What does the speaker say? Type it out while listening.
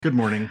Good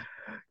morning.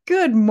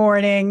 Good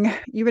morning.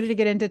 You ready to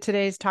get into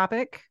today's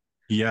topic?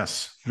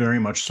 Yes, very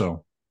much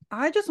so.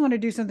 I just want to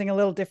do something a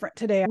little different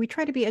today. We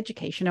try to be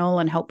educational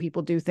and help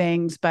people do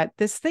things, but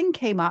this thing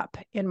came up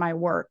in my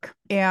work.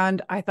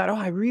 And I thought, oh,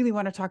 I really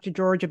want to talk to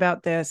George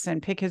about this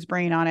and pick his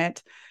brain on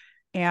it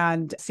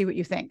and see what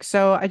you think.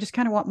 So I just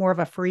kind of want more of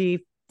a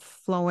free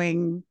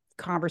flowing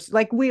conversation.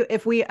 Like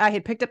I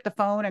had picked up the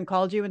phone and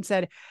called you and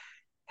said,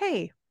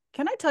 hey,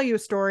 can I tell you a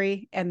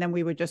story? And then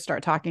we would just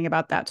start talking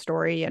about that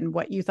story and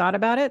what you thought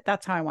about it.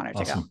 That's how I want it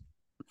to go. Awesome.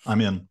 I'm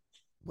in.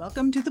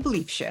 Welcome to The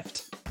Belief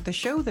Shift, the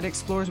show that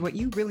explores what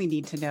you really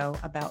need to know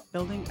about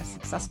building a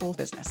successful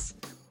business.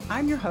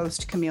 I'm your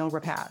host, Camille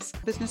Rapaz,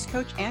 business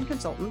coach and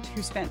consultant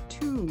who spent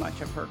too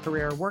much of her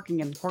career working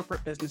in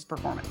corporate business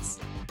performance.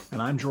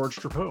 And I'm George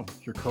Drapeau,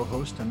 your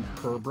co-host and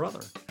her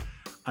brother.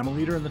 I'm a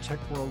leader in the tech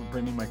world,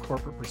 bringing my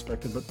corporate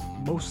perspective, but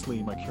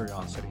mostly my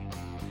curiosity.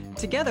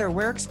 Together,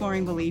 we're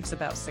exploring beliefs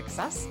about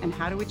success and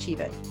how to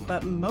achieve it,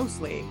 but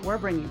mostly we're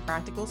bringing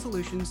practical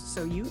solutions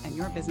so you and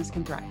your business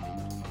can thrive.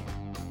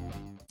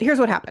 Here's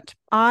what happened.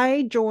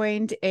 I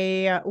joined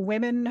a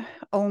women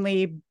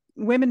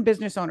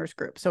business owners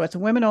group. So it's a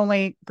women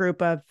only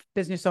group of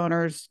business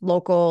owners,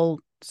 local.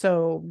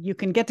 So you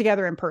can get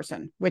together in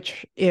person,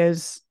 which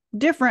is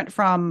different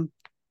from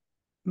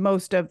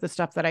most of the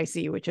stuff that I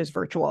see, which is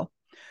virtual.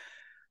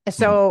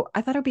 So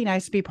I thought it'd be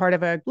nice to be part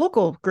of a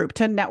local group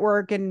to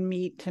network and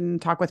meet and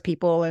talk with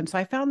people. And so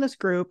I found this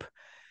group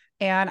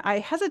and I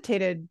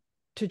hesitated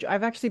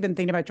I've actually been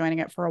thinking about joining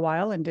it for a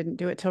while and didn't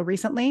do it till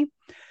recently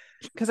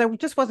because I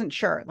just wasn't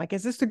sure. Like,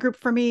 is this the group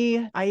for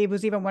me? I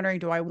was even wondering,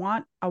 do I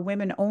want a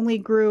women only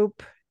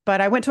group?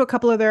 But I went to a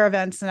couple of their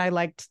events and I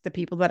liked the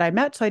people that I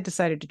met. So I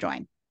decided to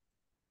join.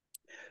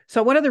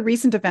 So one of the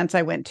recent events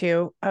I went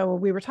to,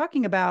 we were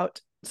talking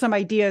about some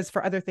ideas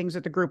for other things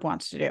that the group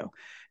wants to do.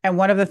 And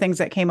one of the things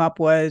that came up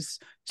was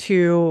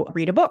to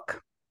read a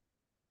book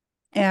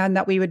and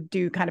that we would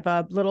do kind of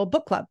a little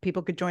book club.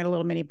 People could join a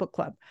little mini book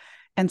club.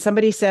 And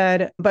somebody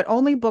said, but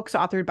only books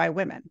authored by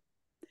women.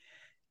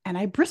 And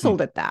I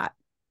bristled at that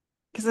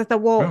because I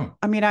thought, well,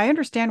 I mean, I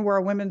understand we're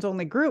a women's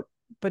only group,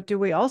 but do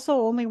we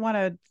also only want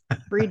to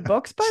read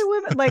books by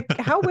women? Like,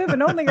 how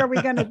women only are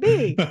we going to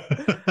be?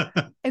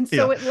 And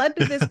so it led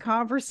to this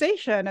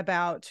conversation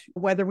about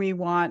whether we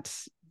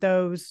want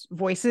those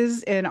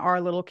voices in our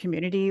little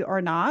community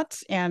or not.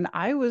 And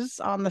I was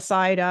on the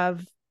side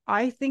of,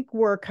 I think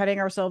we're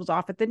cutting ourselves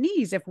off at the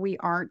knees if we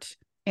aren't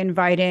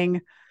inviting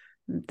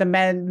the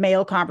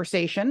male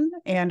conversation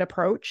and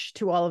approach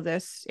to all of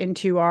this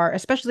into our,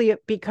 especially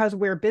because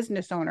we're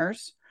business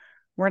owners.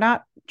 We're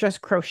not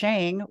just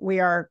crocheting. We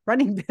are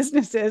running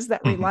businesses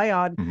that rely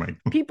on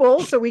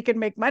people so we can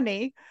make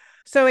money.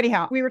 So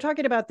anyhow, we were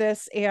talking about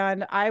this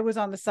and I was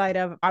on the side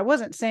of, I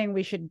wasn't saying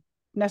we should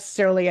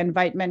necessarily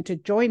invite men to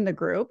join the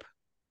group,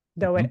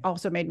 though it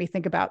also made me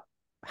think about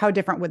how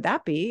different would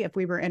that be if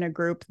we were in a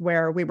group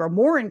where we were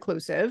more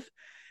inclusive.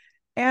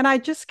 And I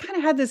just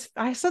kind of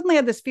I suddenly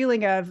had this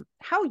feeling of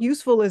how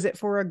useful is it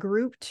for a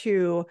group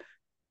to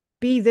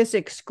be this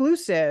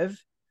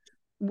exclusive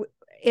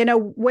in a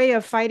way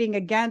of fighting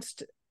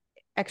against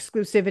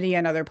exclusivity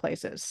in other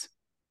places.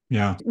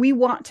 Yeah. We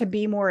want to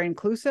be more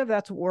inclusive.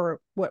 That's what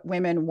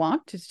women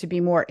want, is to be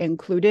more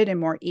included and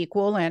more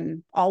equal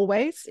in all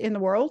ways in the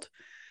world.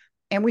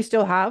 And we've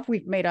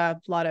made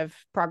a lot of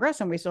progress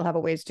and we still have a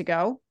ways to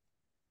go.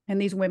 And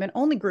these women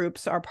only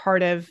groups are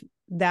part of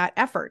that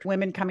effort.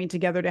 Women coming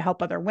together to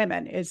help other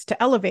women is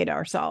to elevate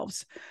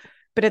ourselves.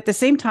 But at the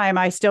same time,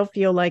 I still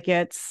feel like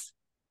it's,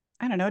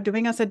 I don't know,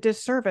 doing us a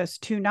disservice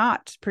to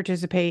not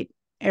participate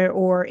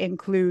or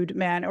include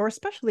men, or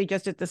especially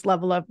just at this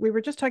level of, we were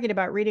just talking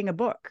about reading a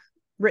book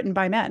written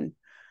by men.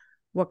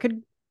 What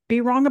could be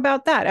wrong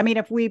about that? I mean,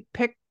 if we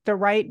pick the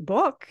right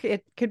book,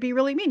 it could be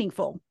really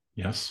meaningful.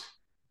 Yes.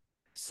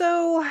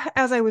 So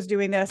as I was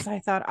doing this, I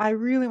thought, I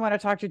really want to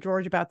talk to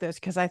George about this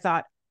because I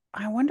thought,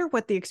 I wonder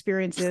what the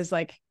experience is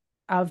like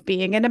of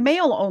being in a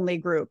male only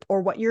group,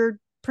 or what your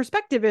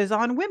perspective is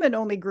on women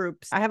only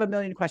groups. I have a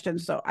million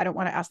questions, so I don't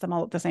want to ask them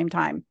all at the same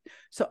time.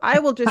 So I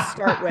will just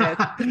start with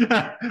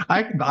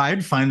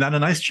I'd find that a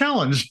nice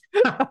challenge.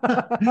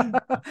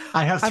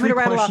 I have three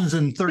questions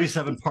in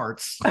 37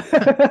 parts.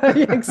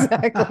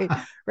 Exactly.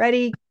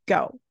 Ready,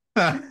 go.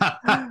 I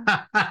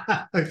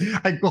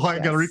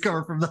got to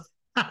recover from that.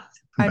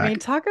 I mean,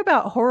 talk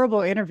about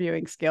horrible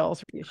interviewing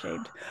skills. Be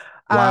ashamed.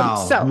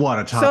 Wow, what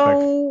a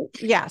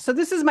topic. So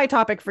this is my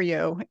topic for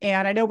you.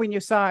 And I know when you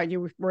saw it,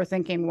 you were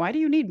thinking, why do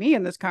you need me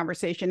in this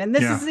conversation? And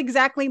this is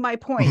exactly my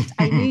point.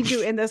 I need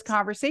you in this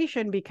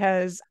conversation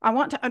because I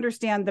want to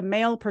understand the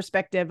male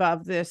perspective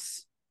of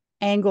this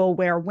angle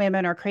where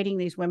women are creating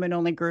these women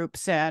only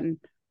groups and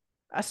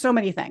so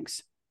many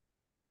things.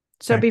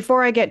 So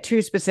before I get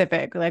too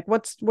specific, like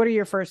what are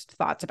your first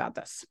thoughts about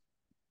this?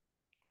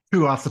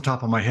 Two off the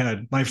top of my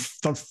head.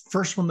 The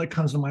first one that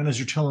comes to mind as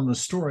you're telling the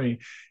story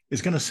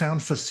is going to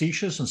sound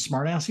facetious and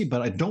smartassy,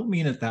 but I don't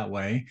mean it that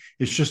way.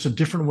 It's just a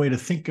different way to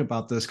think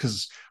about this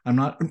because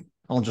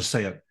I'll just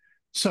say it.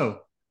 So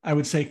I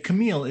would say,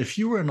 Camille, if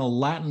you were in a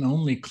Latin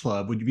only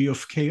club, would you be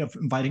okay of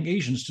inviting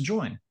Asians to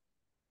join?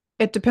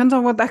 It depends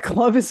on what that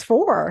club is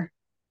for.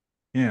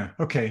 Yeah.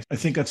 Okay. I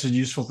think that's a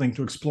useful thing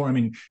to explore. I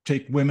mean,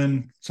 take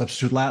women,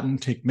 substitute Latin,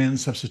 take men,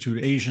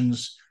 substitute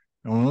Asians.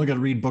 And we're only going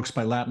to read books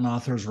by Latin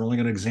authors. We're only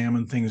going to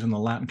examine things in the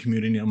Latin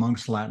community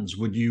amongst Latins.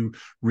 Would you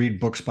read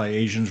books by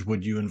Asians?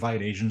 Would you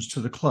invite Asians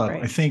to the club?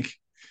 Right. I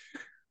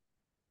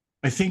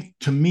think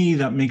to me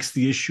that makes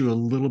the issue a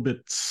little bit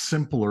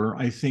simpler.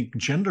 I think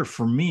gender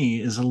for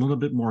me is a little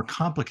bit more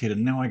complicated.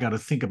 Now I got to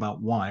think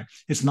about why.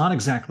 It's not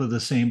exactly the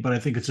same, but I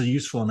think it's a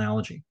useful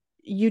analogy.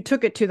 You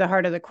took it to the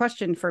heart of the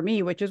question for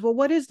me, which is, well,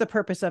 what is the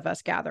purpose of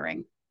us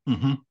gathering?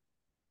 Mm-hmm.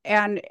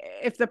 And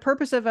if the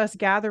purpose of us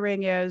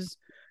gathering is,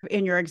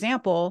 in your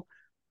example,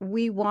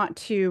 we want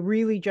to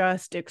really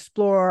just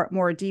explore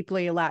more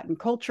deeply Latin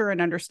culture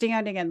and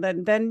understanding, and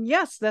then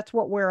yes, that's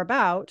what we're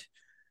about,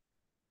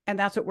 and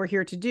that's what we're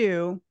here to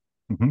do,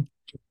 Mm-hmm.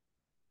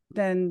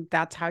 then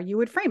that's how you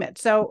would frame it.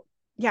 So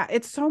yeah,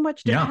 it's so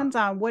much Yeah. depends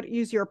on what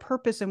is your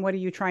purpose and what are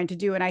you trying to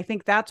do. And I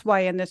think that's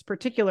why in this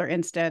particular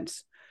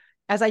instance,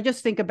 as I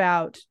just think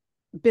about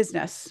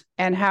business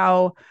and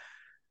how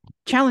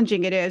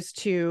challenging it is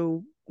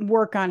to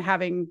work on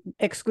having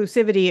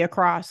exclusivity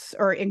across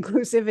or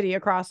inclusivity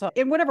across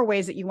in whatever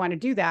ways that you want to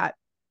do that,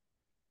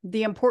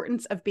 the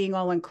importance of being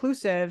all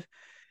inclusive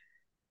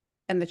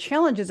and the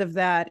challenges of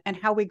that and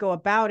how we go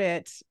about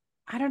it.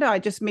 I don't know.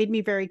 It just made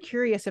me very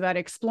curious about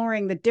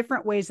exploring the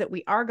different ways that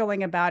we are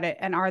going about it.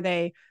 And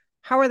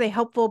how are they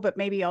helpful? But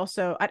maybe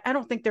also, I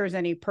don't think there's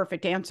any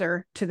perfect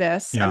answer to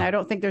this. And Yeah. I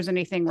don't think there's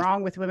anything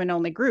wrong with women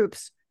only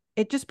groups.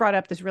 It just brought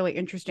up this really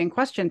interesting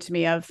question to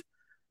me of,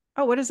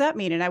 oh, what does that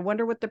mean? And I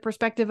wonder what the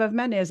perspective of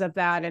men is of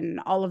that and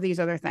all of these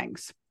other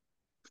things.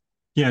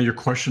 Yeah. Your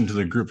question to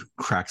the group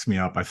cracks me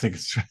up. I think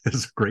it's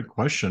a great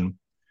question.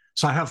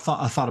 So I have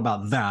a thought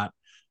about that.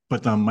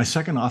 But my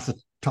second off the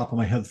top of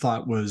my head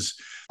thought was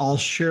I'll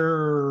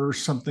share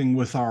something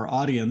with our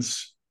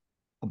audience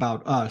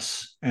about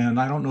us. And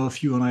I don't know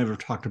if you and I have ever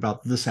talked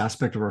about this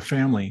aspect of our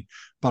family,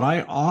 but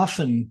I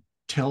often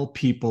tell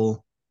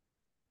people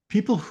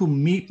who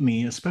meet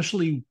me,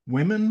 especially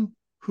women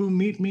who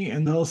meet me,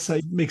 and they'll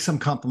say, make some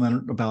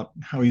compliment about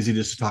how easy it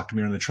is to talk to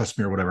me or they trust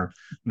me or whatever.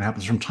 And it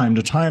happens from time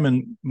to time.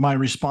 And my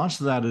response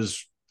to that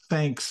is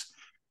thanks.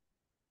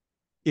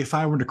 If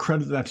I were to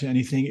credit that to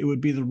anything, it would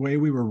be the way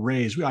we were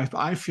raised.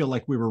 I feel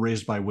like we were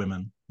raised by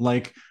women,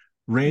 like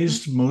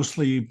raised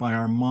mostly by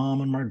our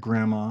mom and my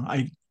grandma.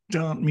 I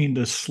don't mean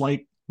to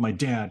slight my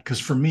dad, because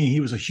for me, he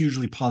was a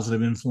hugely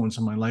positive influence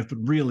in my life, but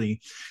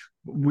really,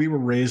 we were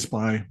raised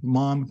by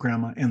mom,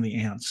 grandma, and the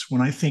aunts.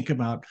 When I think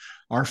about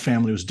our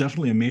family, it was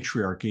definitely a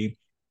matriarchy.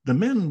 The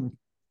men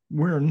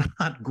were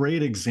not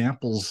great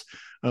examples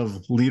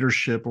of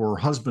leadership or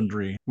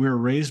husbandry. We were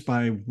raised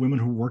by women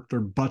who worked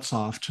their butts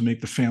off to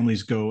make the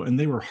families go, and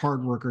they were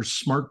hard workers,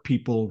 smart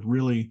people,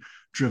 really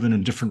driven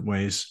in different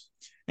ways.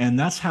 And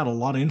that's had a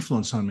lot of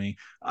influence on me.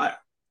 And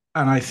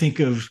I think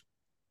of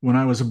when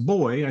I was a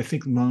boy, I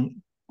think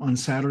on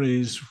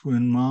Saturdays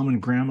when mom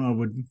and grandma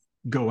would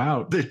go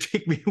out, they'd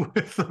take me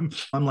with them.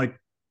 I'm like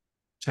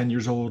 10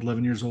 years old,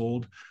 11 years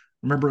old.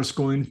 I remember us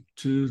going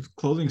to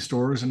clothing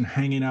stores and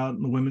hanging out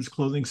in the women's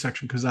clothing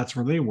section because that's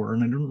where they were.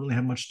 And I didn't really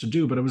have much to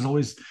do, but it was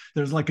always,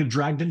 there's like a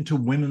dragged into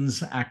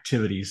women's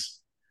activities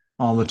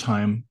all the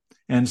time.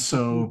 And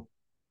so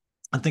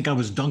I think I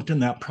was dunked in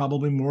that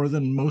probably more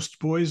than most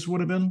boys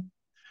would have been.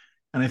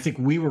 And I think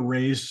we were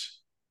raised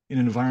in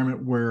an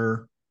environment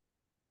where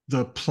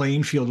the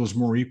playing field was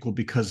more equal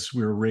because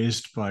we were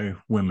raised by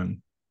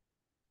women.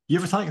 You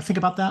ever think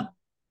about that?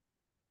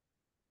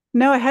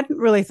 No, I hadn't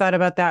really thought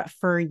about that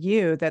for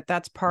you,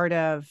 that's part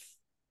of,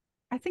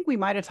 I think we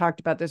might have talked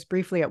about this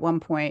briefly at one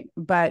point,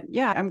 but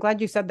yeah, I'm glad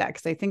you said that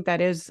because I think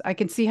I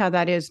can see how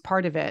that is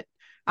part of it.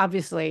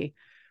 Obviously,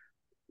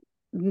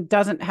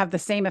 doesn't have the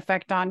same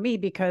effect on me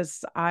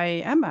because I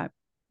am a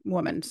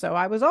woman. So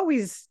I was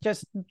always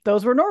just,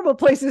 those were normal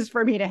places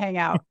for me to hang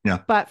out. Yeah.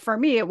 But for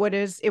me, it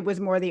was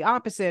more the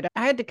opposite.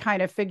 I had to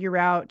kind of figure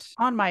out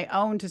on my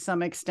own to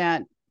some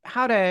extent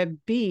how to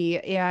be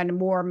in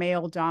more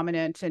male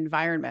dominant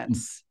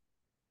environments.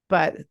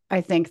 But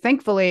I think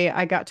thankfully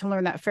I got to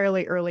learn that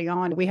fairly early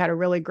on. We had a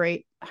really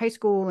great high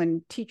school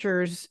and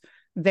teachers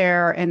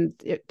there, and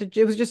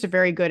it was just a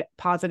very good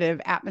positive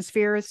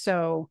atmosphere.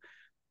 So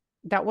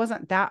that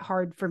wasn't that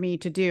hard for me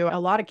to do. A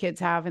lot of kids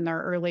have in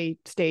their early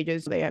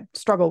stages, they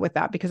struggle with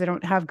that because they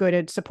don't have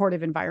good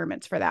supportive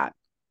environments for that.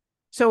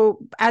 So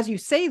as you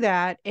say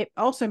that, it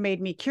also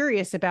made me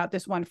curious about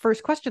this one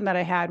first question that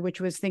I had, which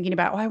was thinking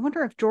about, I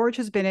wonder if George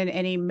has been in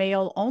any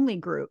male only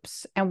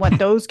groups and what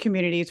those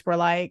communities were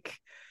like.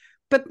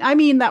 But I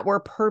mean, that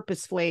were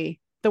purposefully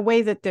the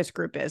way that this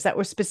group is, that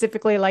was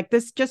specifically like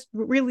this, just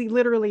really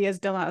literally is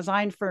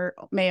designed for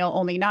male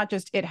only, not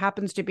just it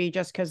happens to be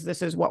just because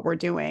this is what we're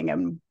doing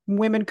and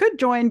women could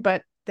join,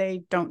 but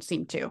they don't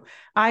seem to.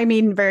 I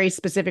mean, very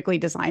specifically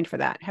designed for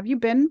that. Have you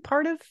been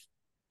part of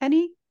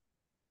any?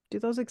 Do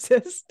those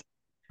exist?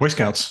 Boy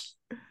Scouts.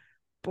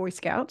 Boy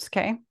Scouts.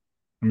 Okay.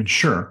 I mean,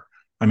 sure.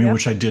 I mean, Yep.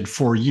 which I did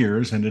 4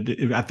 years. And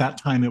at that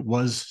time, it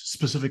was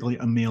specifically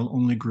a male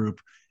only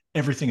group.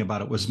 Everything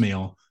about it was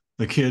male.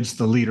 The kids,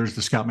 the leaders,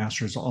 the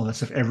scoutmasters, all that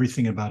stuff,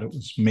 everything about it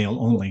was male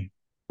only.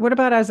 What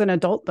about as an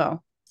adult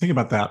though? Think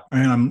about that.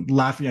 And I'm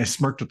laughing. I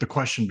smirked at the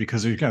question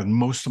because again,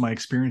 most of my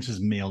experience is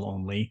male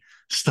only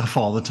stuff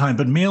all the time.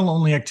 But male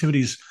only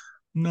activities,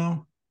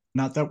 no,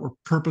 not that were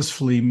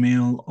purposefully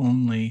male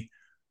only.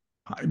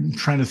 I'm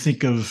trying to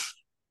think of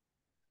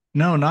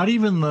no, not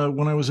even the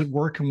when I was at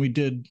work and we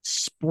did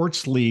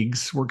sports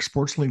leagues, work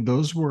sports league.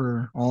 Those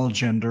were all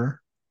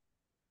gender.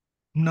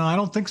 No, I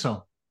don't think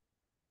so.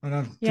 I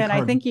don't Yeah, think and I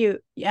hard. think you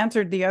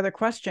answered the other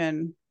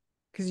question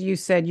because you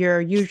said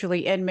you're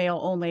usually in male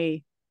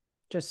only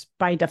just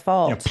by Yeah,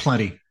 default.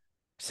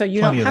 So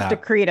you don't plenty of have to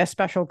that. create a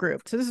special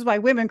group. So this is why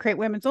women create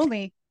women's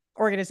only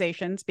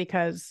organizations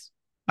because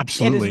it is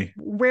Absolutely.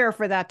 rare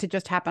for that to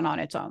just happen on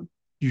its own.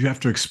 You have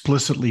to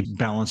explicitly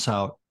balance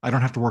out. I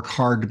don't have to work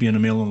hard to be in a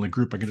male only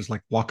group. I can just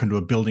like walk into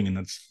a building and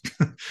it's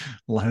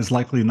is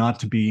likely not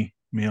to be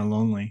male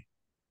only.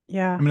 I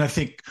Yeah. mean, I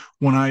think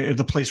when I at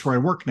the place where I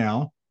work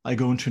now, I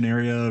go into an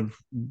area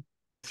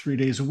 3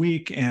 days a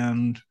week,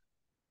 and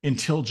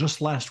until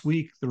just last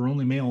week, there were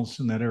only males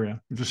in that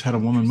area. We just had a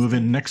woman move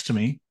in Interesting. next to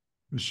me.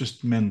 It was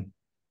just men.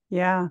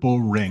 Yeah.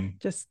 Boring.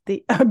 Just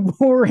the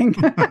boring.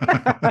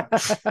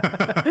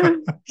 I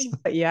don't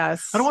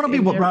Yes. want to be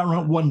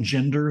And one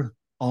gender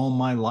all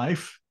my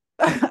life.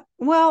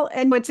 well,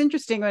 and what's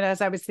interesting when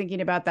as I was thinking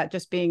about that,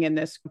 just being in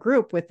this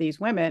group with these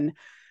women,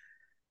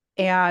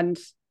 and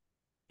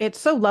it's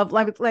so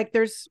lovely. Like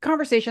there's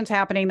conversations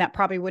happening that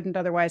probably wouldn't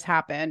otherwise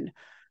happen.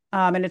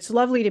 And it's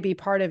lovely to be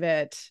part of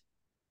it.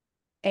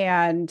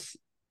 And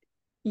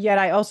yet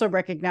I also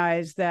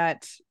recognize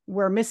that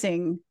we're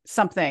missing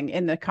something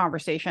in the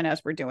conversation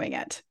as we're doing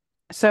it.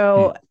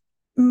 So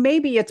Hmm.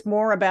 maybe it's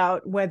more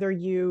about whether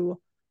you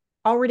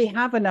already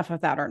have enough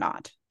of that or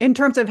not in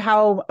terms of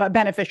how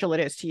beneficial it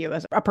is to you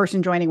as a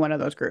person joining one of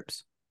those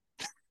groups.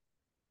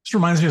 This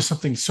reminds me of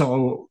something.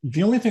 So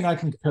the only thing I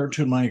can compare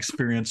to my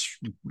experience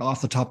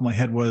off the top of my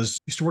head was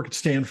I used to work at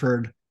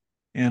Stanford,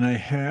 and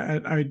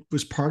I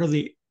was part of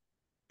the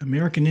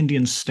American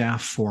Indian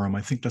Staff Forum.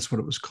 I think that's what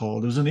it was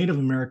called. It was a Native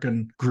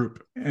American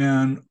group,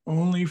 and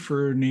only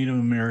for Native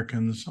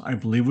Americans, I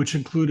believe, which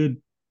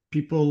included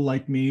people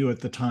like me who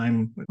at the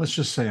time, let's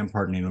just say I'm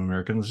part Native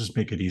American. Let's just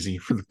make it easy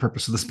for the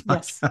purpose of this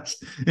Yes.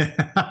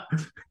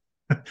 podcast.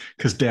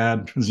 Because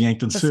dad was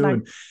yanked and That's Sioux. not,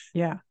 And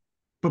yeah.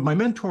 but my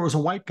mentor was a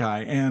white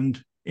guy,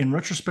 and in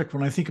retrospect,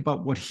 when I think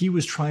about what he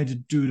was trying to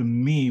do to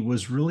me,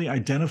 was really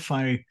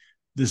identify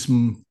this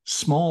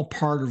small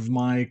part of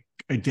my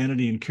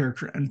identity and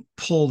character and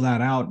pull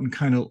that out and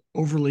kind of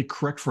overly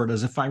correct for it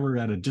as if I were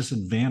at a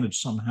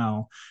disadvantage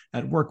somehow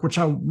at work, which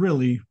I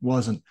really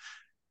wasn't.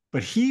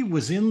 But he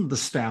was in the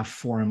staff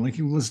forum, like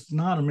he was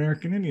not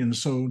American Indian.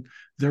 So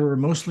there were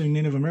mostly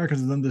Native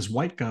Americans, and then this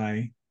white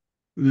guy,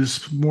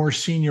 this more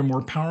senior,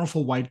 more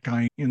powerful white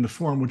guy in the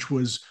forum, which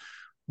was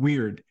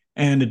weird.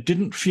 And it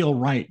didn't feel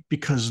right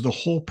because the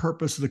whole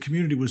purpose of the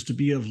community was to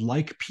be of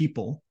like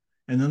people.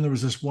 And then there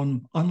was this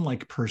one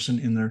unlike person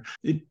in there.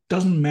 It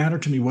doesn't matter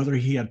to me whether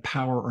he had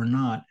power or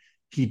not.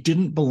 He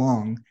didn't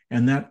belong.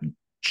 And that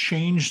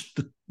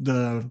changed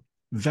the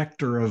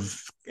vector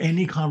of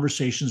any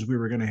conversations we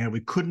were going to have. We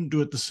couldn't do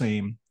it the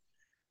same.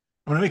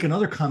 I'm going to make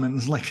another comment.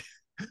 It's like,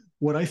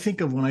 what I think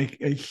of when I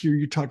hear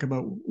you talk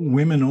about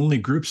women only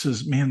groups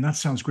is, man, that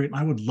sounds great.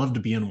 I would love to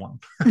be in one.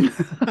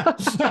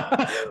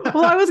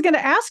 Well, I was going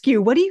to ask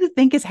you, what do you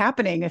think is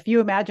happening? If you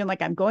imagine,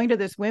 like, I'm going to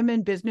this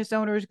women business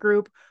owners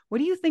group, what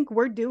do you think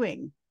we're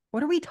doing?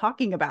 What are we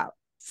talking about?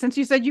 Since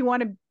you said you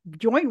want to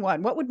join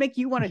one, what would make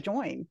you want to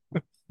join?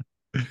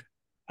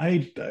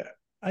 I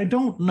I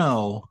don't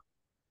know.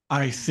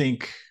 I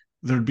think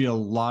there'd be a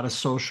lot of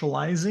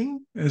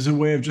socializing as a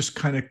way of just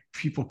kind of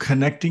people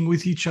connecting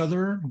with each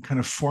other and kind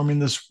of forming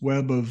this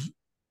web of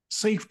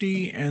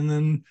safety. And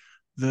then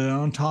the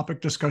on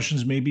topic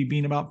discussions maybe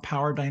being about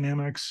power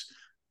dynamics,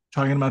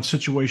 talking about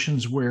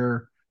situations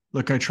where,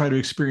 look, I try to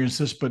experience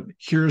this, but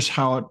here's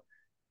how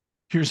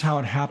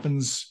it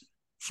happens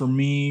for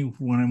me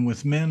when I'm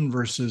with men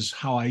versus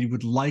how I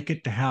would like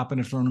it to happen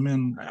if I'm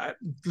men.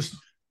 Just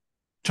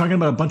talking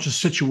about a bunch of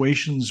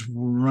situations we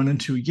run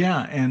into.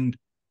 Yeah. And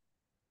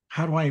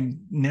how do I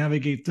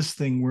navigate this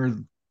thing where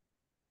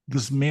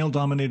this male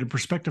dominated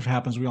perspective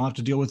happens? We all have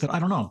to deal with it. I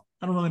don't know.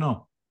 I don't really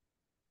know.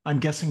 I'm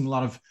guessing a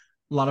lot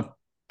of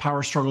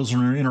power struggles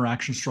and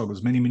interaction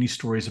struggles, many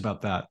stories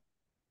about that.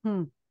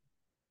 Hmm.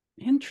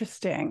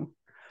 Interesting.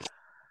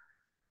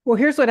 Well,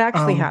 here's what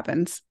actually Um,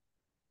 happens.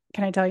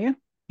 Can I tell you?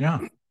 yeah.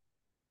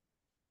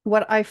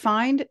 What I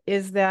find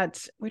is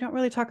that we don't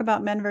really talk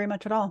about men very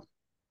much at all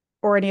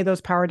or any of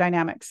those power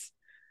dynamics.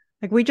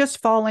 Like we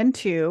just fall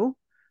into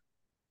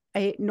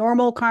a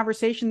normal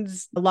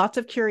conversations, lots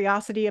of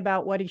curiosity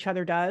about what each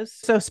other does.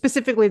 So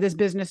specifically this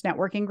business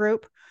networking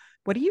group,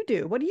 what do you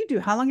do? What do you do?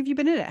 How long have you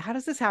been in it? How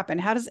does this happen?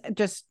 How does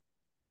just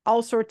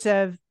all sorts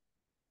of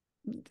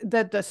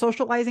the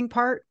socializing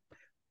part?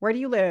 Where do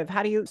you live?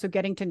 How do you, so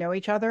getting to know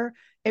each other.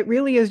 It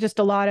really is just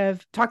a lot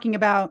of talking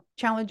about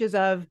challenges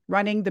of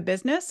running the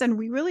business. And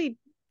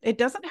it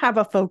doesn't have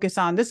a focus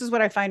on, this is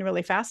what I find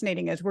really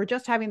fascinating is we're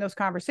just having those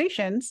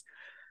conversations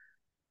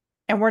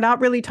and we're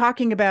not really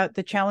talking about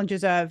the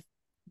challenges of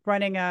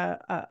running a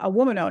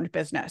woman-owned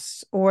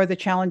business or the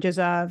challenges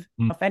of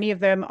if any of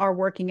them are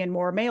working in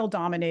more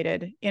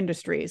male-dominated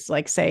industries,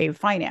 like say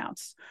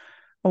finance,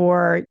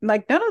 or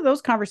like none of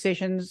those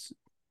conversations,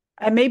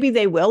 and maybe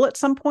they will at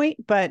some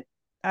point, but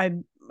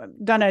I've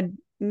done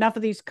enough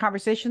of these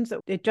conversations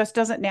that it just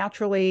doesn't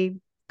naturally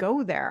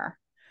go there.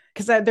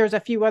 Because there's a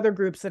few other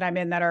groups that I'm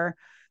in that are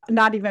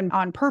not even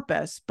on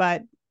purpose,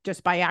 but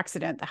just by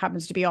accident, that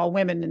happens to be all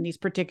women in these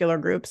particular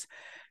groups.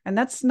 And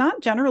that's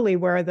not generally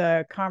where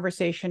the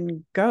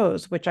conversation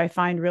goes, which I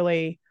find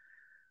really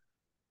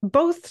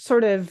both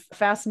sort of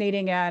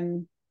fascinating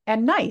and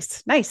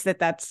nice that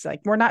that's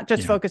like, we're not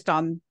just focused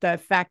on the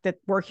fact that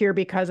we're here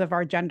because of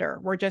our gender.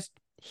 We're just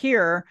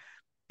here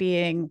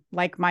being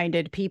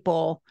like-minded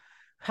people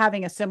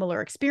having a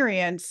similar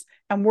experience.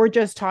 And we're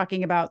just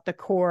talking about the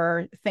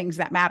core things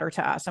that matter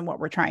to us and what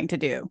we're trying to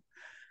do.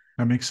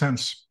 That makes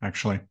sense,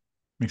 actually.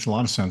 Makes a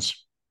lot of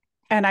sense.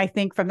 And I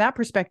think from that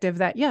perspective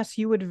that, yes,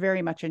 you would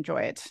very much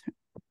enjoy it.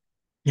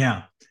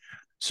 Yeah.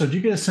 So do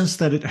you get a sense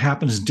that it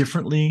happens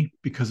differently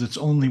because it's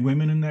only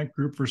women in that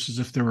group versus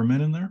if there were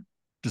men in there?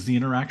 Does the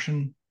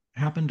interaction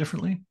happen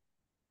differently?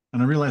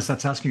 And I realize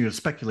that's asking you to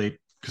speculate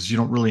because you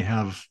don't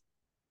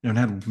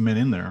have men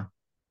in there.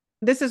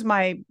 This is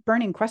my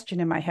burning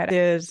question in my head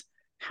is,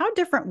 how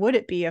different would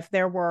it be if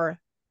there were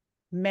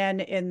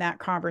men in that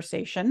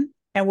conversation?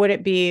 And would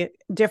it be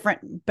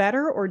different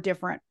better or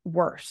different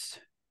worse?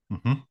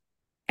 Mm-hmm.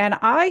 And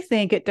I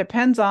think it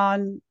depends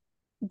on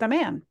the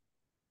man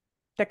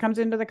that comes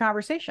into the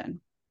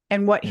conversation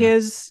and what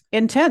his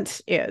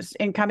intent is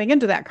in coming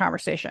into that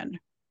conversation.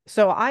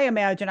 So I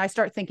imagine I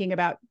start thinking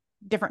about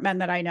different men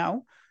that I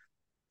know,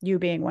 you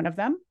being one of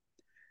them,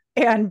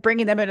 and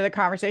bringing them into the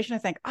conversation. I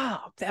think,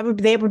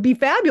 they would be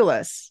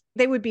fabulous.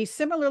 They would be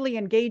similarly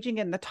engaging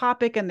in the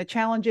topic and the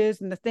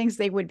challenges and the things.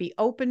 They would be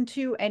open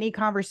to any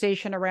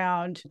conversation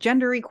around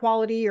gender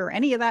equality or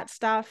any of that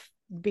stuff.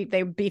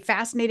 They would be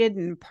fascinated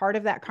and part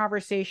of that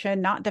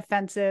conversation, not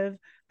defensive.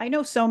 I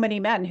know so many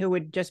men who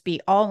would just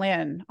be all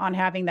in on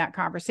having that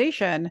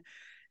conversation,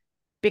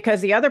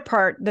 because the other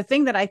part, the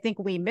thing that I think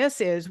we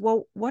miss is,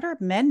 well, what are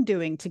men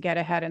doing to get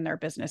ahead in their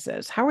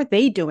businesses? How are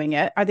they doing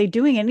it? Are they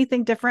doing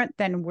anything different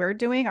than we're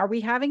doing? Are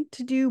we having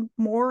to do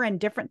more and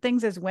different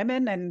things as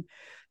women? And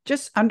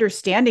just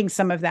understanding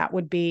some of that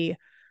would be,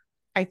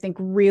 I think,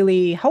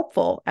 really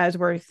helpful as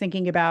we're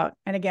thinking about,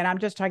 and again, I'm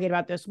just talking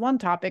about this one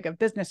topic of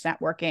business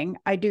networking.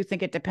 I do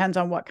think it depends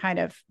on what kind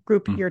of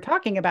group you're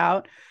talking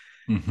about.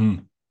 Mm-hmm.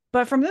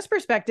 But from this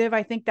perspective,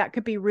 I think that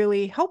could be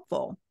really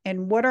helpful.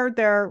 And what are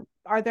there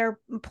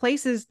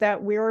places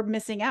that we're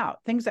missing out,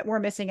 things that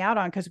we're missing out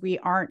on because we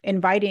aren't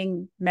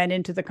inviting men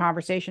into the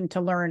conversation to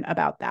learn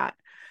about that?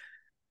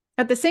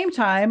 At the same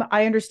time,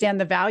 I understand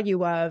the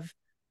value of,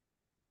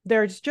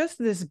 there's just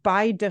this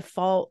by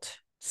default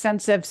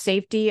sense of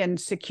safety and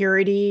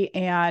security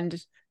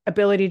and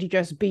ability to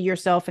just be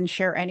yourself and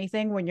share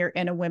anything when you're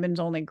in a women's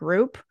only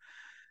group.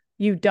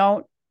 You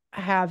don't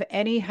have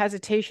any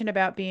hesitation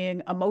about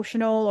being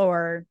emotional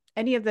or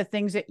any of the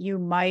things that you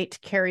might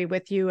carry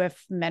with you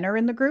if men are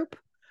in the group.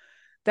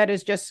 That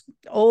is just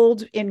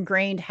old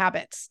ingrained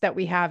habits that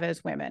we have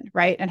as women,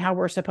 right? And how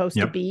we're supposed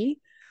to be.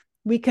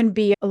 We can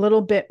be a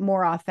little bit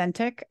more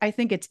authentic. I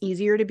think it's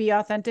easier to be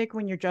authentic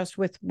when you're just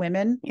with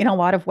women in a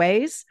lot of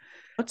ways.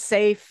 It's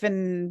safe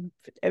and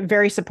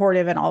very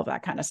supportive and all of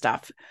that kind of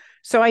stuff.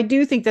 So I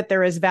do think that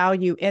there is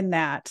value in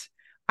that.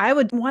 I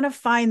would want to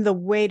find the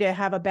way to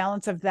have a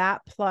balance of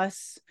that.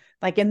 Plus,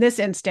 like in this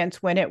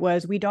instance, when it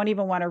was, we don't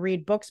even want to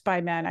read books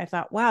by men, I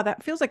thought, wow,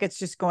 that feels like it's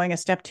just going a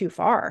step too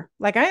far.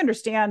 Like, I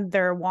understand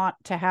their want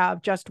to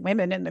have just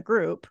women in the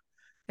group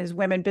as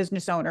women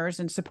business owners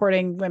and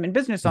supporting women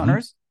business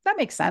owners. That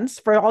makes sense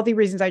for all the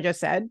reasons I just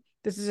said.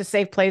 This is a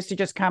safe place to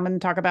just come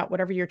and talk about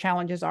whatever your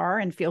challenges are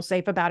and feel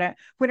safe about it.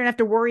 We don't have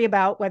to worry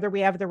about whether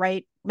we have the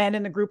right men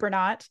in the group or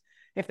not,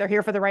 if they're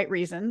here for the right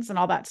reasons and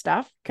all that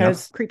stuff,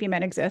 because creepy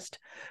men exist.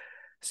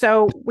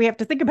 So we have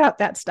to think about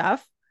that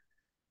stuff.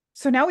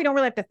 So now we don't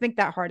really have to think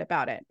that hard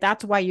about it.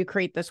 That's why you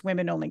create this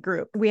women only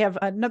group. We have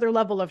another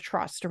level of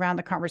trust around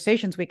the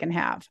conversations we can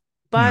have,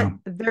 but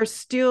there's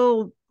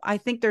still, I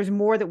think there's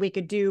more that we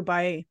could do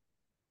by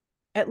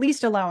at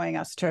least allowing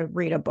us to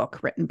read a book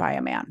written by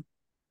a man.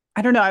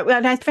 I don't know.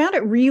 And I found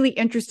it really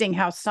interesting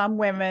how some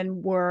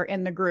women were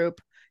in the group.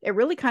 It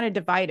really kind of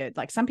divided.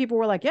 Like some people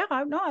were like, yeah,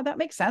 no, that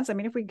makes sense. I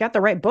mean, if we got the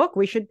right book,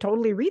 we should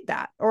totally read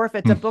that. Or if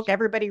it's a book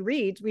everybody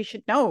reads, we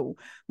should know,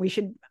 we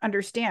should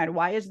understand,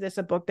 why is this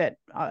a book that,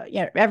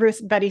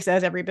 everybody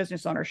says every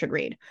business owner should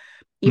read?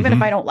 Even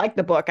if I don't like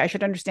the book, I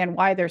should understand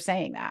why they're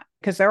saying that.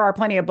 Because there are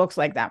plenty of books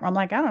like that where I'm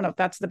like, I don't know if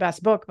that's the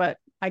best book, but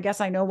I guess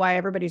I know why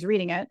everybody's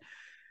reading it.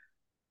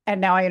 And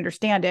now I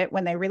understand it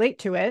when they relate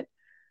to it.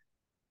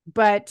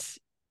 But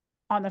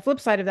on the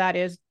flip side of that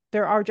is,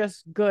 there are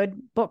just good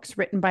books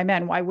written by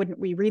men. Why wouldn't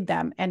we read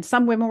them? And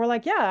some women were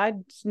like, yeah,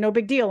 it's no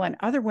big deal. And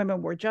other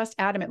women were just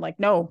adamant, like,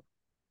 no,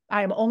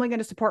 I am only going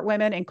to support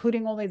women,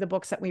 including only the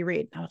books that we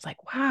read. I was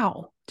like,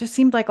 wow, just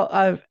seemed like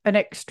an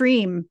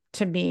extreme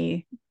to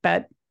me,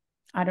 but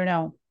I don't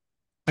know.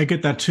 I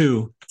get that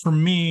too. For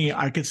me,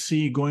 I could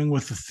see going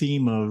with the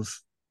theme of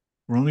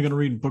we're only going to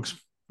read books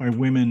by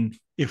women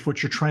if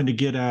what you're trying to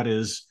get at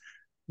is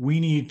we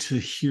need to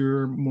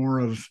hear more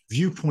of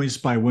viewpoints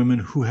by women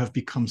who have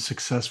become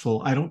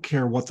successful. I don't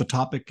care what the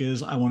topic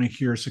is. I want to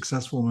hear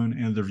successful women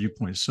and their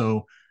viewpoints.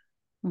 So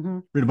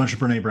read a bunch of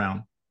Brene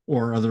Brown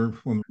or other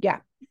women. Yeah.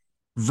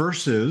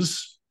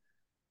 Versus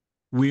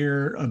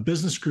we're a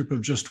business group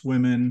of just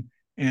women,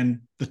 and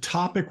the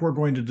topic we're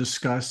going to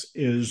discuss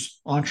is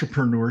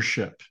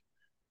entrepreneurship.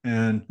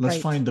 And let's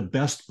find the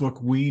best book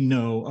we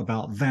know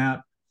about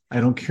that. I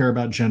don't care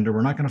about gender.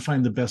 We're not going to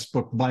find the best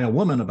book by a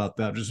woman about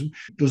that.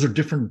 Those are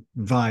different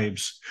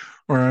vibes.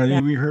 Or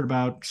we heard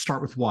about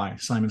Start With Why,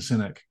 Simon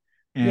Sinek.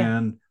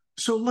 And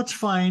so let's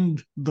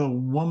find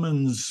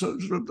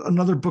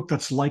another book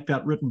that's like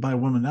that written by a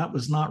woman. That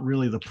was not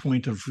really the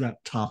point of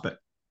that topic.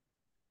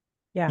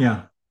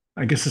 Yeah.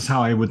 I guess that's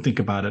how I would think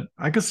about it.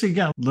 I guess,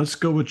 again, let's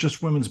go with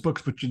just women's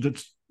books, but you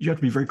have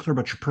to be very clear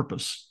about your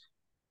purpose.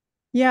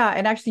 Yeah.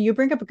 And actually, you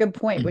bring up a good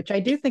point, which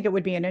I do think it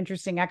would be an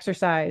interesting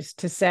exercise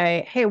to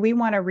say, hey, we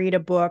want to read a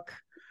book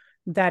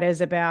that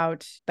is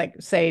about, like,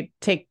 say,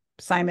 take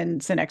Simon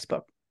Sinek's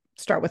book,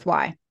 Start With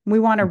Why. We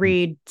want to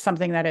read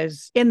something that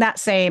is in that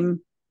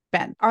same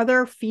bent. Are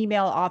there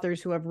female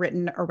authors who have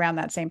written around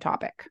that same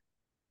topic?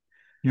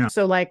 Yeah.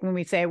 So like when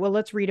we say, well,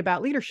 let's read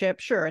about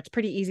leadership, sure, it's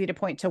pretty easy to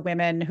point to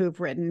women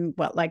who've written,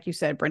 like you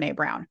said, Brene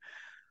Brown.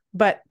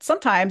 But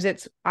sometimes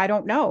I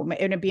don't know,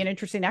 it'd be an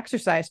interesting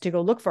exercise to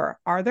go look for,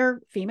 are there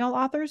female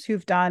authors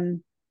who've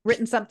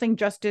written something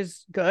just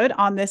as good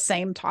on this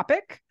same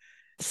topic?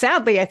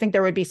 Sadly, I think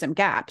there would be some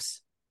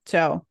gaps.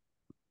 So,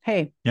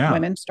 hey,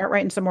 women, start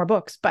writing some more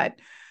books. But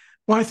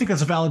well, I think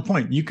that's a valid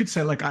point. You could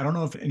say, like, I don't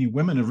know if any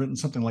women have written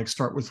something like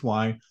Start With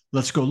Why.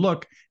 Let's go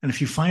look. And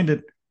if you find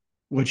it,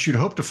 what you'd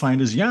hope to find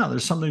is,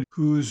 there's somebody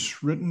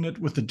who's written it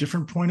with a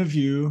different point of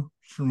view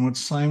from what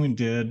Simon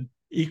did,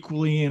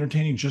 equally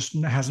entertaining, just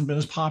hasn't been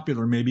as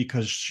popular, maybe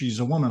because she's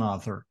a woman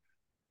author.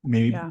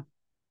 Maybe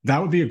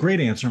that would be a great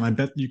answer. And I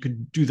bet you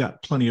could do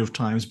that plenty of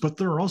times. But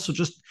there are also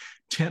just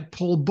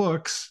tentpole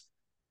books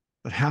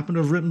that happen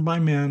to have written by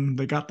men.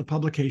 They got the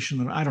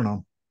publication. And I don't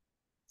know.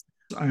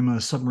 I'm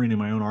submarining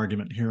my own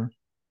argument here.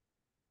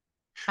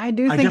 I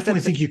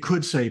definitely think you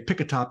could say, pick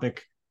a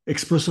topic,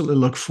 explicitly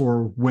look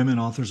for women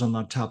authors on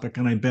that topic.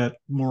 And I bet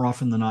more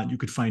often than not, you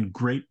could find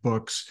great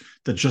books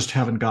that just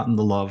haven't gotten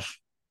the love.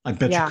 I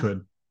bet you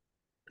could.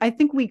 I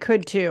think we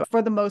could too.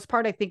 For the most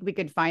part, I think we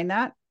could find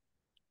that.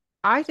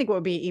 I think what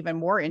would be even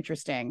more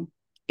interesting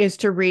is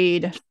to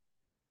read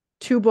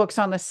two books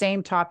on the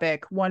same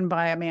topic, one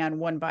by a man,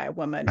 one by a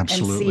woman, and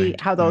see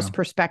how those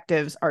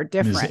perspectives are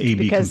different.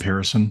 A/B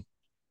comparison.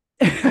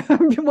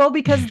 Well,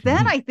 because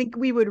then I think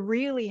we would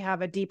really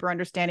have a deeper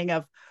understanding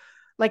of,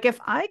 like, if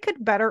I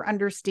could better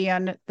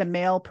understand the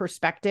male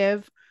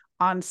perspective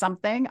on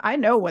something, I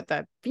know what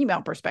the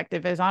female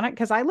perspective is on it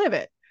because I live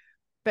it.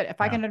 But if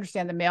I can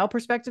understand the male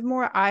perspective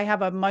more, I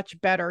have a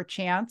much better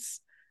chance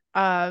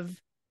of,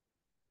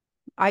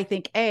 I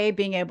think,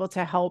 being able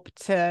to help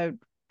to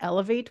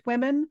elevate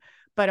women,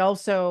 but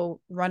also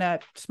run a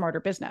smarter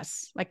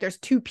business. Like, there's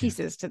two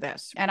pieces to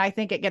this. And I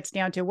think it gets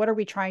down to, what are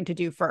we trying to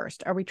do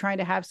first? Are we trying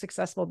to have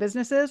successful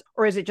businesses,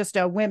 or is it just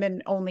a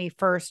women only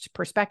first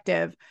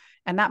perspective?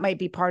 And that might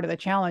be part of the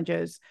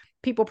challenges.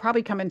 People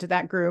probably come into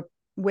that group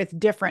with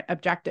different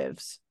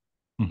objectives.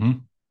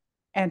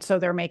 And so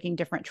they're making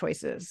different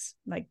choices.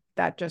 Like,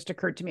 that just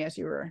occurred to me as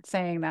you were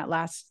saying that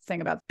last thing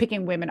about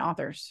picking women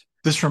authors.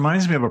 This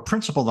reminds me of a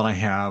principle that I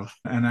have.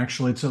 And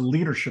actually, it's a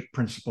leadership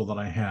principle that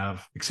I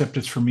have, except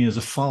it's for me as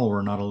a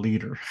follower, not a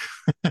leader.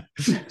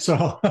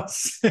 So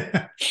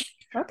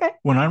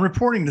when I'm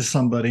reporting to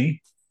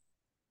somebody,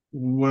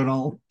 what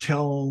I'll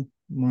tell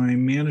my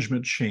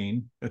management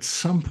chain at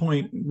some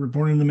point,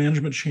 reporting to the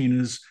management chain,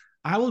 is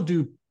I will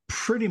do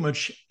pretty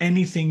much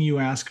anything you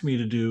ask me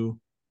to do.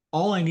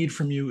 All I need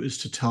from you is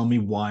to tell me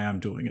why I'm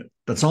doing it.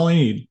 That's all I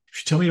need.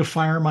 If you tell me to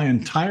fire my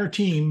entire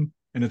team,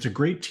 and it's a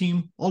great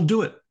team, I'll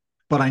do it.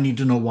 But I need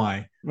to know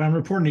why. If I'm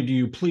reporting to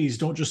you, please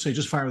don't just say,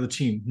 just fire the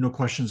team. No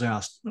questions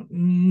asked.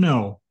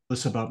 No,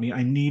 this about me.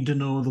 I need to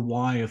know the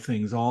why of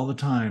things all the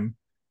time.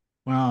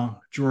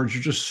 Wow, George,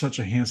 you're just such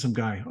a handsome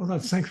guy. Oh,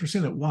 thanks for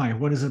saying that. Why?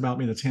 What is it about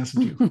me that's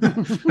handsome to you?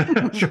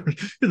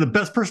 George, you're the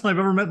best person I've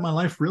ever met in my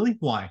life. Really?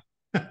 Why?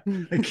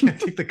 I can't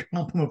take the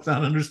compliment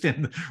without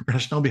understanding the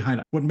rationale behind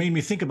it. What made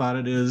me think about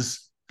it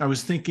is I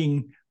was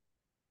thinking,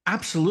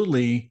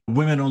 absolutely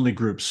women-only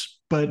groups,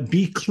 but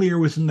be clear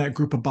within that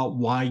group about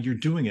why you're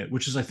doing it,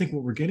 which is, I think,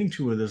 what we're getting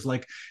to with is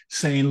like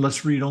saying,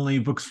 let's read only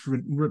books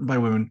written by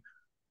women.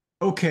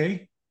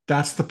 Okay,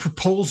 that's the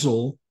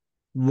proposal.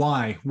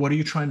 Why? What are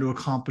you trying to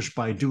accomplish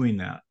by doing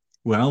that?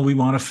 Well, we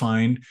want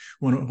to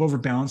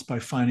overbalance by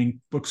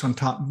finding books on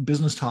top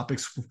business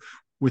topics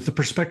with the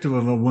perspective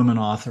of a woman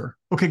author.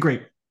 Okay,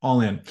 great.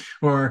 All in.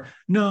 Or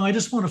no, I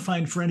just want to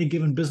find for any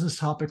given business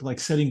topic like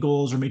setting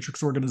goals or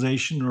matrix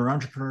organization or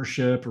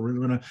entrepreneurship,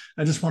 or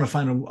I just want to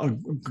find a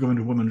go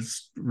into woman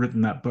who's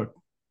written that book.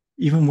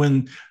 Even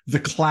when the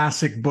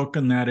classic book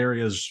in that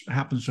area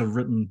happens to have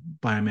written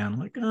by a man,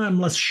 like I'm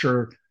less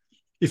sure.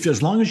 If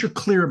as long as you're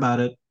clear about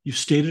it, you've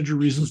stated your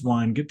reasons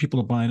why and get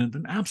people to buy in it,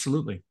 then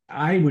absolutely.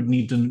 I would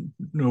need to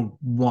know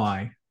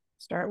why.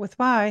 Start with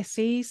why.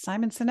 See,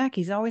 Simon Sinek,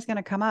 he's always going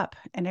to come up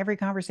in every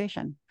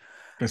conversation.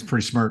 That's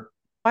pretty smart.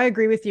 I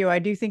agree with you. I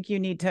do think you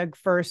need to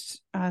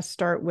first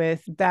start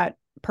with that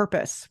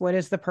purpose. What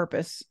is the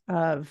purpose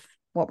of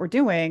what we're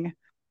doing?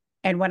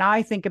 And when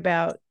I think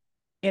about,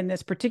 in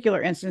this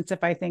particular instance,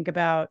 if I think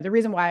about the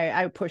reason why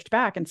I pushed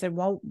back and said,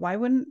 well, why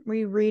wouldn't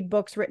we read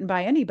books written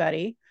by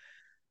anybody?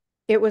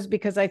 It was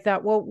because I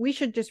thought, well, we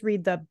should just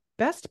read the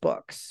best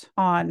books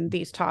on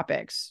these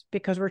topics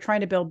because we're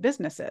trying to build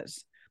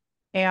businesses.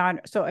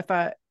 And so if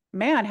a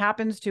man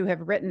happens to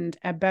have written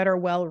a better,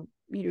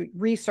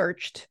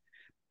 researched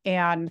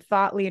and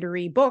thought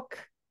leadery book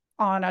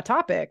on a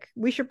topic,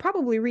 we should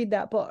probably read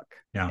that book.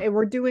 Yeah.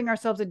 We're doing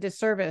ourselves a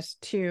disservice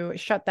to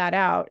shut that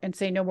out and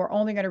say, no, we're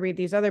only going to read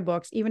these other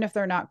books, even if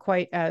they're not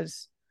quite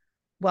as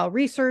well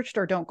researched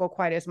or don't go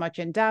quite as much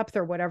in depth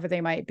or whatever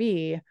they might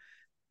be.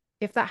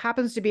 If that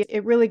happens to be,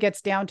 it really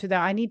gets down to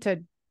that. I need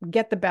to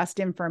get the best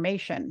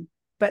information.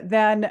 But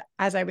then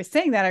as I was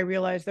saying that, I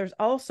realized there's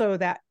also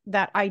that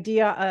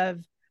idea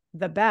of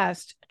the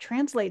best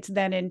translates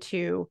then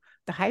into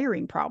the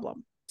hiring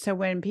problem. So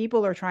when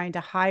people are trying to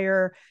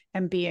hire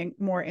and being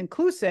more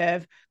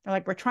inclusive, they're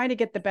like, we're trying to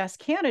get the best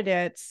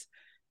candidates.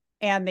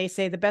 And they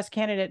say the best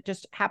candidate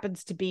just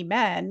happens to be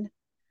men.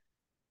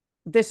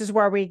 This is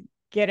where we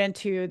get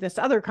into this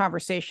other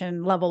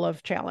conversation level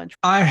of challenge.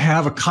 I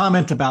have a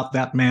comment about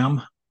that,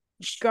 ma'am.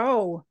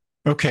 Go.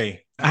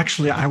 Okay.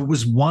 Actually, I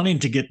was wanting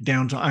to get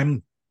down to,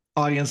 I'm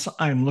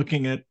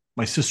looking at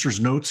my sister's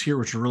notes here,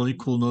 which are really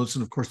cool notes.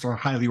 And of course, they're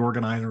highly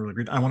organized and really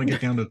great. I want to get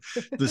down to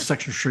this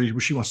section where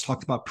she wants to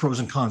talk about pros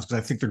and cons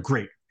because I think they're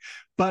great.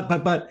 But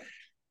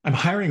I'm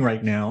hiring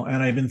right now,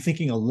 and I've been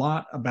thinking a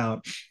lot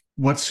about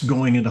what's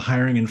going into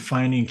hiring and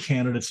finding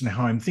candidates and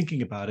how I'm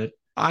thinking about it.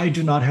 I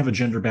do not have a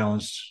gender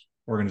balanced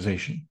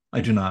organization.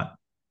 I do not.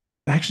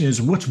 Actually,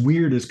 what's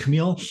weird is,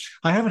 Camille,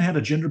 I haven't had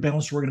a gender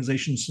balanced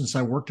organization since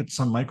I worked at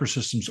Sun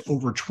Microsystems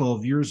over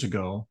 12 years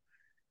ago.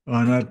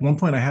 And at one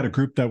point, I had a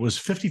group that was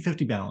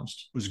 50-50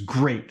 balanced. It was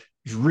great. It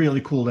was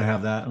really cool to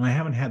have that. And I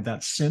haven't had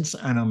that since.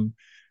 And I'm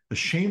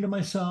ashamed of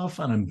myself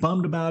and I'm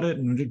bummed about it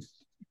and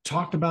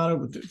talked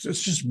about it.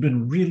 It's just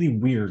been really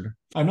weird.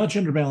 I'm not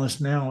gender balanced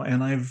now,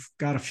 and I've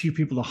got a few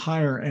people to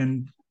hire.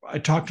 And I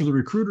talk to the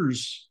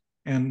recruiters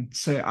and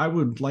say, I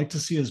would like to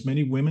see as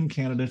many women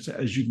candidates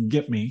as you can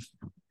get me.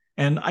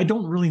 And I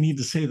don't really need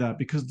to say that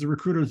because the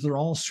recruiters, they're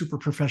all super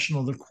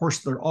professional. Of course,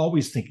 they're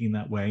always thinking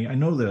that way. I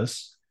know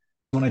this.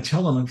 When I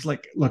tell them, it's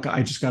like, look,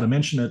 I just got to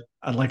mention it.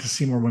 I'd like to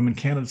see more women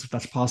candidates if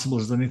that's possible.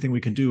 Is there anything we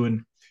can do?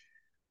 And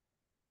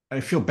I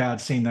feel bad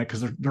saying that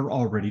because they're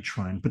already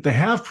trying, but they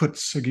have put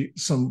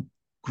some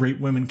great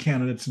women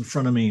candidates in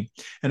front of me.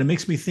 And it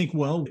makes me think,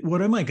 well,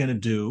 what am I going to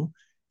do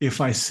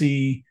if I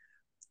see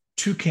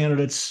two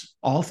candidates,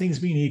 all things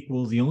being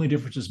equal, the only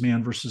difference is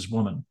man versus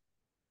woman?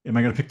 Am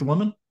I going to pick the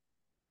woman?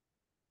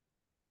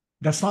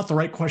 That's not the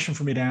right question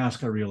for me to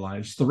ask, I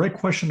realize. The right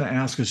question to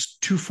ask is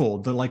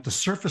twofold. The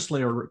surface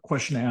layer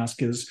question to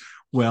ask is,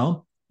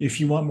 well,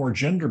 if you want more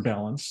gender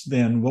balance,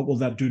 then what will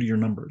that do to your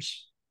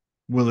numbers?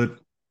 Will it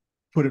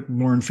put it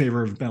more in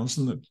favor of balance?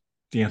 And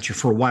the answer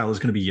for a while is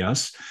going to be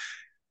yes.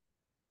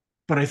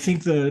 But I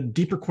think the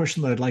deeper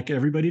question that I'd like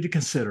everybody to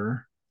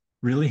consider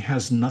really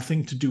has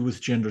nothing to do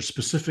with gender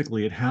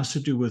specifically. It has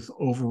to do with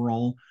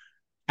overall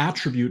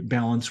attribute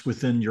balance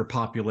within your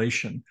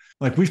population.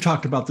 Like we've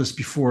talked about this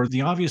before,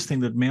 the obvious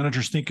thing that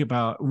managers think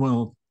about,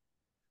 well,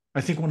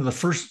 I think one of the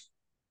first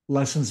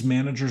lessons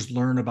managers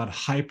learn about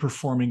high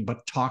performing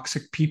but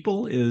toxic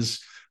people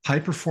is high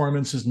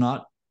performance is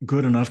not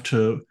good enough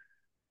to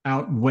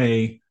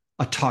outweigh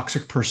a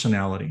toxic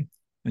personality.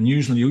 And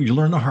usually you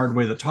learn the hard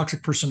way that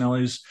toxic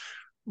personalities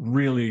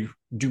really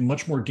do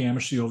much more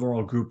damage to the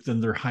overall group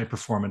than their high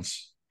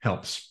performance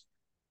helps.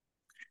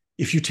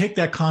 If you take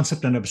that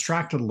concept and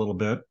abstract it a little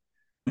bit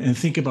and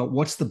think about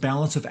what's the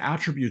balance of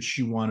attributes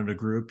you want in a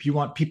group, you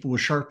want people with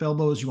sharp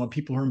elbows, you want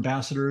people who are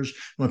ambassadors, you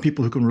want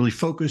people who can really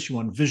focus, you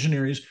want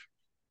visionaries.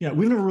 Yeah,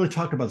 we've never really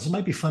talked about this. It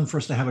might be fun for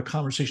us to have a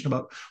conversation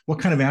about what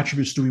kind of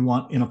attributes do we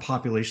want in a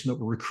population that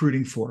we're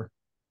recruiting for.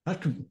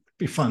 That could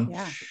be fun.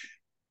 Yeah.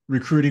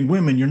 Recruiting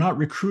women, you're not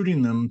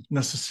recruiting them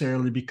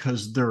necessarily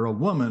because they're a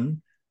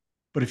woman.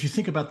 But if you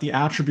think about the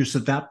attributes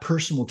that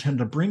person will tend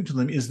to bring to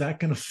them, is that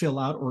going to fill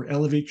out or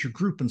elevate your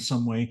group in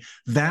some way?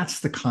 That's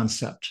the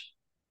concept.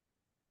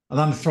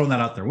 I'm throwing that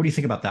out there. What do you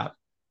think about that?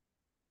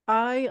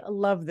 I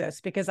love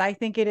this because I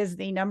think it is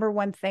the number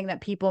one thing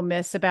that people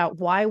miss about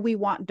why we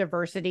want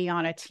diversity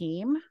on a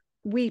team.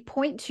 We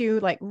point to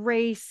like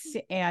race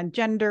and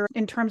gender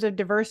in terms of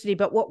diversity,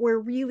 but what we're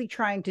really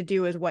trying to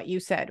do is what you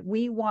said.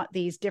 We want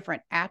these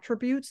different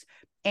attributes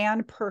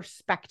and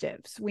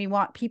perspectives. We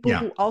want people Yeah.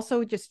 who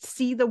also just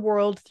see the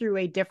world through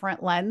a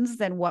different lens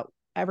than what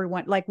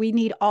everyone, like we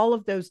need all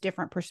of those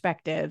different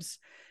perspectives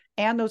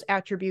and those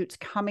attributes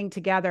coming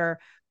together.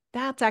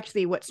 That's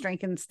actually what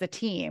strengthens the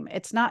team.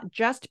 It's not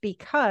just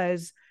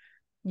because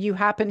you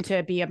happen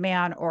to be a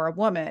man or a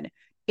woman.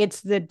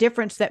 It's the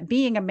difference that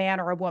being a man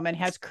or a woman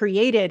has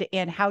created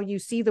in how you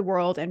see the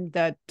world and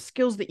the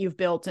skills that you've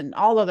built and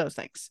all of those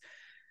things.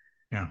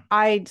 Yeah.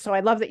 So I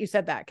love that you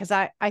said that, because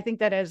I think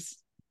that is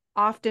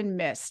often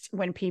missed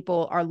when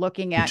people are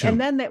looking Me at, too. and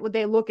then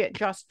they look at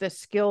just the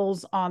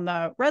skills on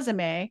the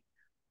resume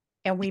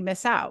and we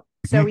miss out.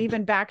 So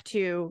even back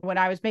to when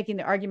I was making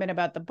the argument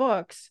about the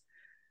books,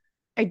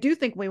 I do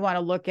think we want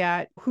to look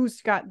at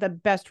who's got the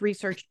best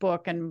researched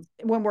book. And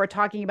when we're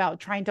talking about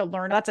trying to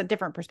learn, that's a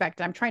different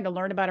perspective. I'm trying to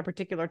learn about a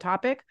particular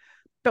topic,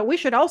 but we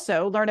should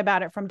also learn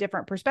about it from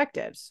different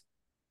perspectives.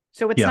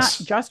 So it's Yes.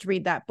 not just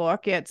read that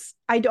book.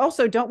 I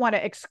also don't want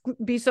to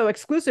be so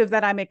exclusive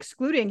that I'm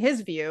excluding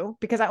his view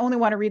because I only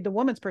want to read the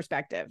woman's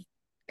perspective.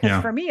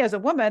 Because for me as a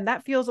woman,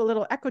 that feels a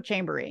little echo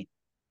chambery.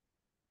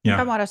 Yeah.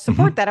 I want to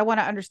support that. I want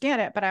to understand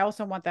it, but I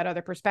also want that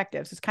other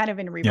perspective. So it's kind of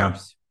in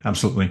reverse. Yeah,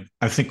 absolutely.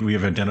 I think we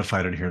have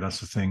identified it here.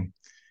 That's the thing.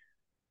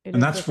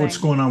 And that's what's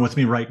going on with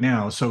me right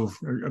now. So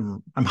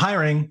I'm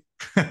hiring.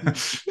 Go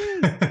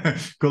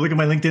look at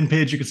my LinkedIn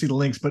page. You can see the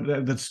links,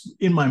 but that's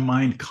in my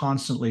mind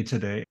constantly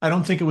today. I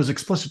don't think it was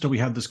explicit till we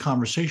had this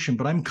conversation,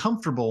 but I'm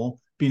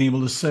comfortable being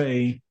able to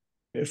say,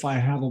 if I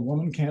have a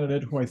woman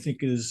candidate who I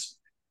think is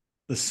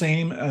the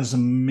same as a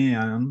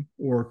man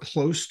or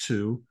close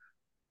to,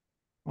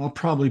 I'll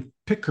probably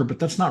pick her, but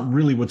that's not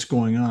really what's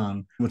going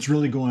on. What's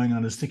really going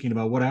on is thinking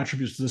about what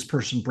attributes does this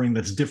person bring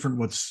that's different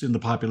what's in the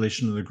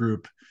population of the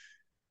group.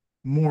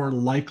 More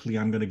likely,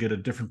 I'm going to get a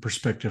different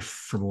perspective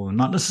from a woman.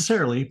 Not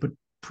necessarily, but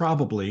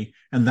probably.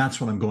 And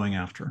that's what I'm going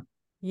after.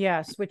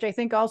 Yes, which I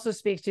think also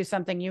speaks to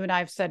something you and I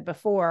have said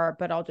before,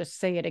 but I'll just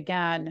say it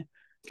again.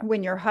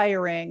 When you're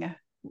hiring,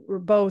 we're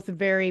both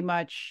very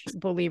much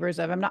believers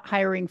of, I'm not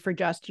hiring for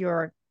just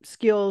your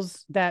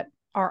skills that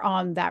are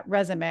on that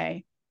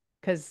resume,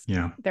 because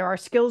there are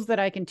skills that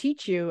I can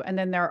teach you, and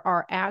then there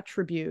are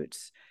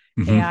attributes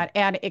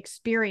and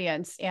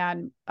experience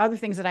and other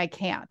things that I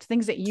can't,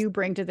 things that you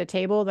bring to the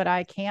table that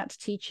I can't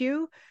teach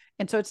you.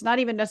 And so it's not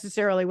even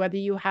necessarily whether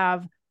you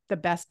have the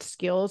best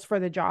skills for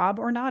the job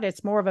or not.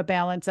 It's more of a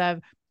balance of,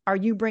 are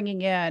you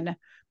bringing in,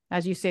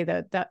 as you say,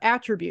 the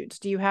attributes?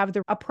 Do you have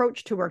the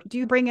approach to work? Do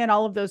you bring in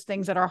all of those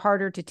things that are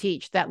harder to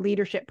teach, that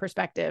leadership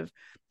perspective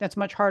that's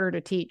much harder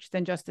to teach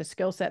than just the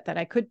skill set that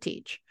I could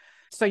teach?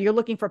 So you're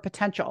looking for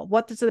potential.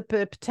 What is the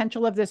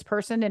potential of this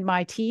person in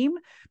my team?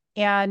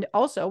 And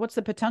also, what's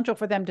the potential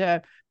for them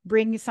to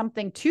bring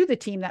something to the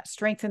team that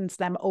strengthens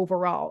them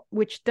overall,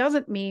 which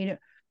doesn't mean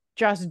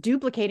just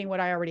duplicating what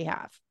I already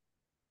have.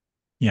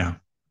 Yeah,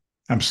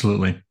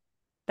 absolutely.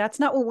 That's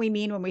not what we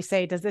mean when we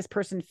say, does this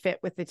person fit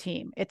with the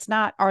team? It's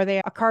not, are they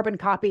a carbon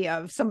copy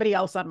of somebody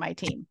else on my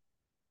team?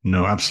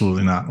 No,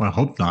 absolutely not. Well, I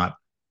hope not.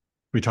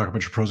 We talk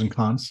about your pros and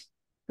cons.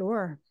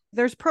 Sure.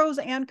 There's pros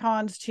and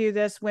cons to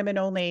this women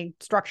only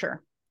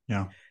structure.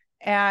 Yeah.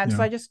 And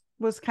so I just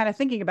was kind of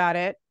thinking about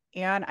it.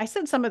 And I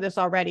said some of this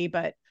already,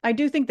 but I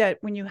do think that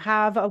when you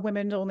have a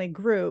women only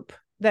group,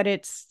 that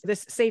it's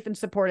this safe and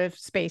supportive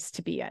space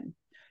to be in.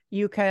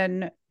 You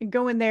can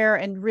go in there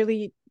and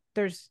really,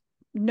 there's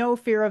no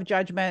fear of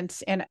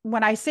judgment. And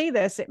when I say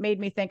this, it made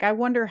me think, I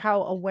wonder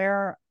how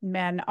aware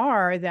men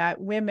are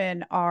that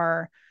women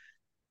are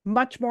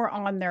much more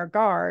on their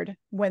guard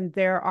when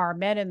there are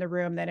men in the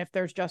room than if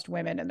there's just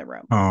women in the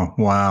room. Oh,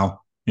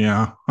 wow.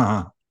 Yeah.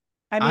 I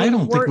mean, I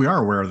don't think we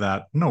are aware of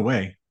that. No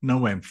way. No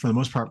way. For the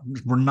most part,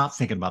 we're not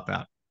thinking about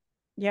that.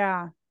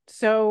 Yeah.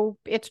 So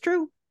it's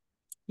true.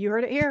 You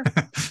heard it here.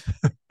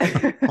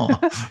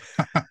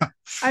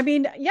 I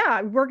mean,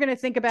 yeah, we're going to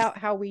think about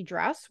how we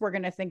dress. We're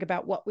going to think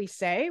about what we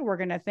say. We're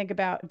going to think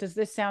about, does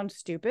this sound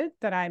stupid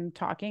that I'm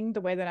talking the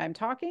way that I'm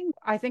talking?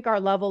 I think our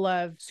level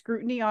of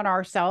scrutiny on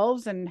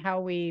ourselves and how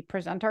we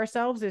present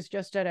ourselves is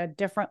just at a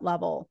different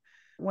level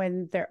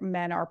when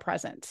men are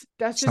present.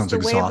 That's just the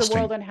way of the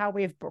world and how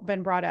we've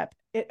been brought up.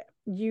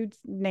 You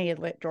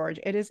nailed it, George.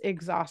 It is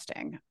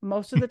exhausting.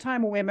 Most of the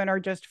time, women are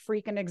just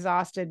freaking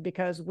exhausted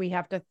because we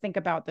have to think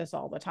about this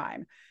all the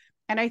time.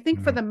 And I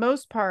think for the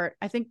most part,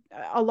 I think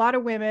a lot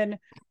of women,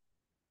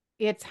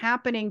 it's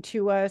happening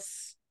to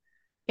us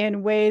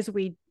in ways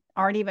we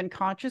aren't even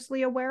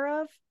consciously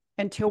aware of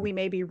until we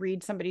maybe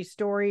read somebody's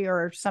story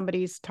or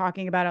somebody's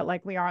talking about it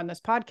like we are on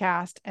this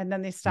podcast. And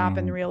then they stop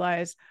and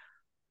realize,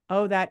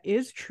 oh, that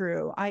is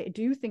true. I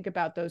do think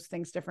about those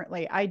things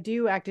differently. I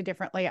do act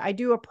differently. I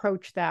do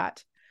approach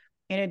that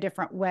in a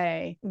different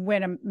way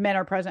when men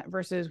are present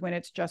versus when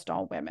it's just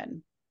all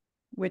women,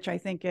 which I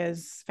think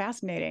is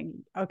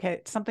fascinating.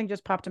 Okay, something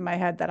just popped in my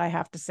head that I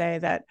have to say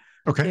that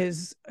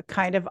is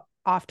kind of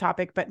off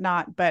topic, but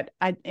not. But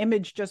an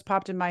image just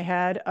popped in my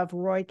head of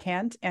Roy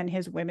Kent and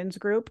his women's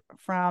group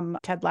from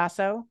Ted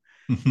Lasso.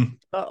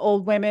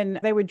 Old women,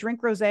 they would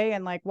drink rosé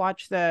and like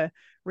watch the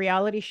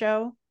reality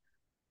show.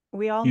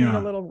 We all need a Yeah.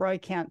 little Roy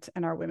Kent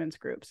in our women's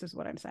groups, is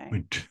what I'm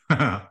saying.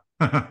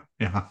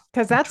 Yeah.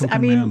 Because that's, I Token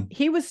mean, man.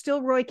 he was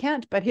still Roy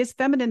Kent, but his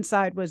feminine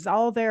side was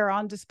all there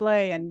on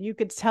display. And you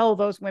could tell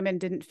those women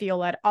didn't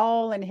feel at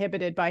all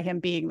inhibited by him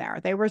being there.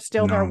 They were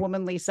still their No,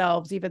 womanly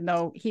selves, even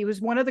though he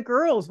was one of the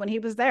girls when he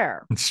was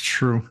there. it's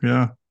true.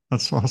 Yeah.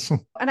 That's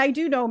awesome. And I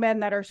do know men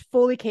that are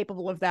fully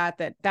capable of that,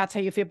 that's how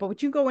you feel. But when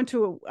you go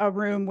into a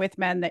room with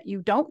men that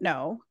you don't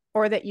know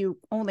or that you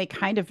only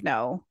kind of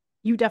know,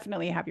 you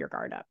definitely have your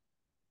guard up.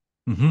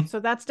 Hmm. So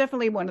that's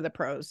definitely one of the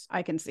pros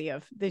I can see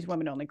of these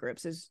women only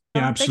groups is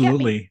Yeah, they get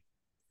me. absolutely.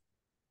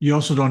 You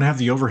also don't have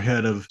the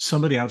overhead of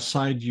somebody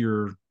outside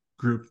your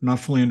group not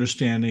fully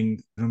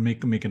understanding.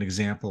 Make an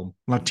example,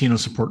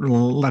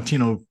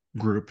 Latino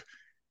group,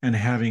 and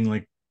having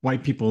like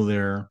white people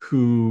there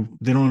who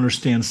they don't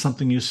understand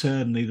something you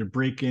said, and they either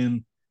break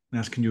in and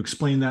ask, "Can you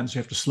explain that?" And so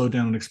you have to slow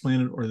down and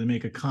explain it, or they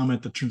make a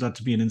comment that turns out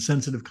to be an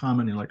insensitive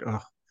comment. And you're like,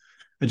 "Oh,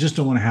 I just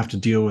don't want to have to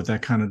deal with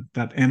that kind of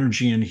that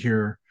energy in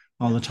here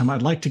all the time.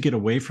 I'd like to get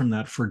away from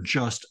that for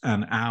just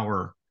an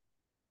hour."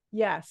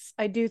 Yes,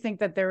 I do think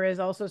that there is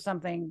also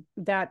something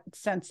that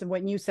sense of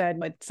what you said,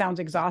 it sounds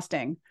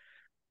exhausting.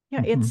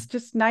 Yeah, Mhm. it's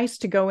just nice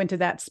to go into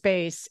that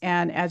space.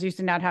 And as you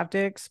said, not have to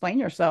explain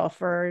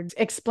yourself or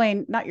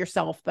explain, not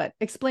yourself, but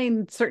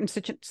explain certain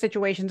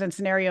situations and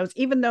scenarios,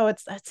 even though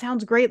it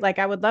sounds great. Like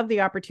I would love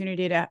the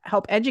opportunity to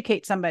help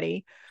educate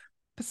somebody.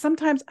 But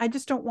sometimes I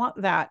just don't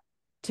want that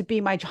to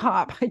be my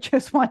job. I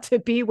just want to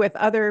be with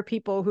other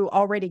people who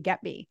already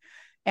get me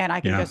and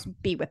I can Yeah, just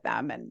be with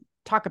them and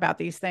talk about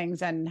these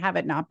things and have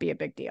it not be a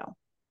big deal.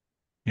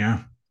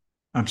 yeah,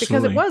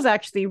 Because it absolutely. was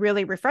actually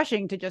really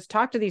refreshing to just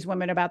talk to these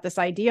women about this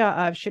idea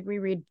of should we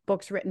read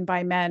books written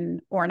by men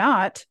or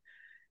not?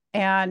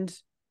 And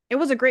it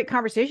was a great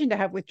conversation to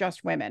have with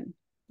just women.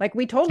 Like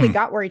we totally Hmm,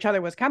 got where each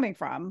other was coming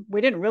from.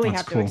 We didn't really that's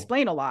have to cool.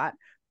 explain a lot.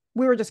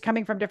 We were just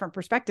coming from different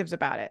perspectives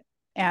about it.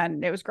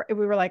 And it was great.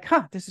 We were like,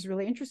 huh, this is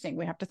really interesting.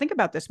 We have to think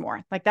about this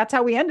more. Like that's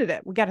how we ended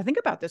it. We got to think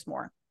about this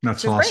more, which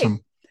That's is great. awesome.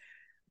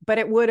 But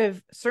it would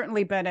have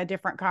certainly been a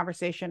different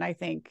conversation, I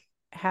think,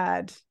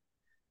 had,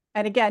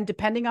 and again,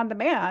 depending on the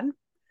man,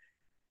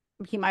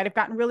 he might have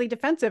gotten really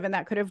defensive and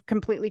that could have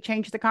completely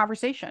changed the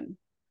conversation.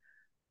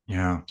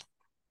 Yeah,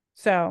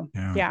 So,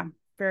 yeah, yeah,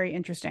 very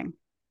interesting.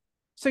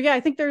 So, yeah, I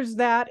think there's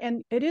that.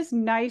 And it is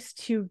nice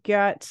to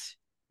get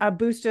a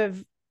boost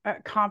of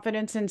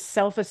confidence and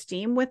self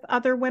esteem with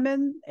other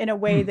women in a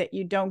way hmm, that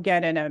you don't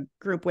get in a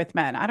group with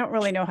men. I don't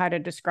really know how to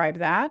describe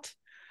that,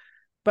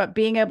 but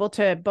being able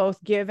to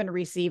both give and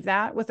receive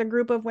that with a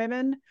group of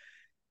women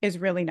is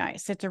really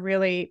nice. It's a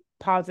really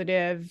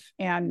positive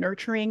and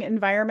nurturing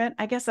environment.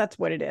 I guess that's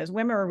what it is.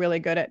 Women are really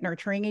good at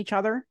nurturing each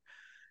other.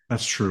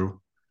 that's true.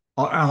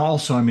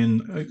 Also, I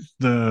mean,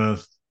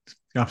 the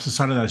opposite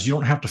side of that is you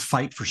don't have to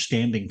fight for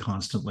standing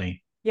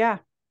constantly. Yeah,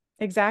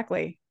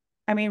 exactly.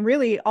 I mean,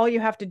 really, all you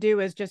have to do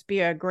is just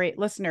be a great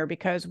listener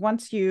because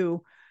once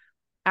you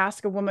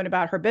ask a woman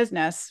about her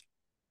business,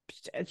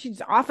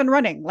 she's off and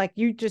running. Like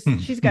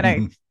she's going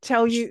to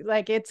tell you,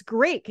 like, it's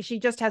great because she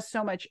just has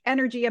so much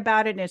energy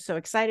about it and is so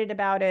excited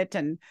about it.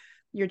 And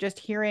you're just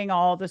hearing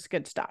all this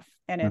good stuff.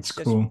 And That's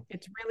cool.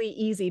 it's really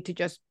easy to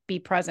just be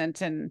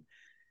present and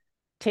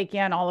take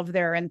in all of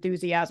their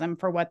enthusiasm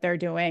for what they're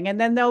doing.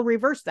 And then they'll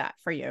reverse that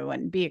for you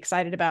and be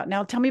excited about,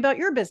 now tell me about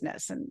your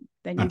business. And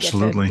then you get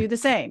to do Absolutely. the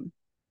same.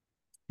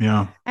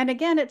 Yeah, And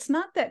again, it's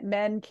not that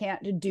men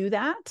can't do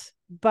that,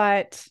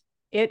 but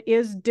it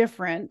is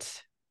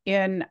different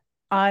in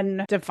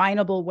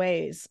undefinable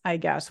ways, I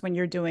guess, when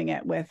you're doing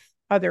it with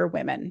other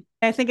women.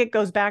 I think it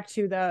goes back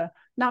to the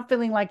not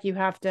feeling like you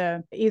have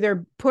to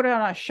either put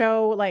on a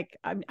show, like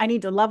I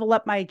need to level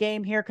up my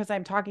game here because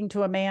I'm talking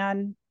to a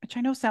man, which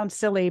I know sounds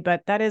silly,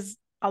 but that is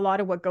a lot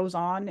of what goes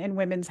on in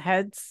women's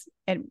heads.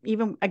 And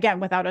even again,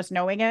 without us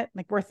knowing it,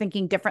 like we're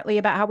thinking differently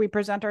about how we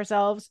present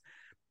ourselves,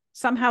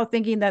 somehow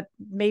thinking that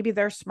maybe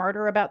they're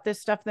smarter about this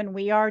stuff than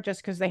we are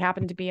just because they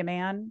happen to be a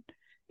man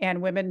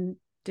and women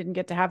didn't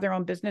get to have their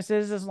own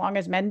businesses as long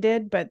as men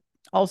did. But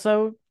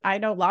also, I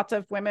know lots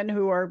of women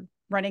who are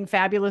running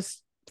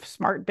fabulous,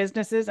 smart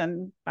businesses,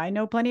 and I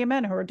know plenty of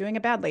men who are doing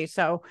it badly.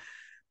 So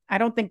I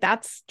don't think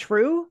that's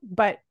true,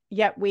 but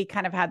yet we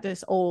kind of had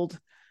this old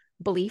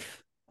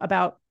belief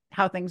about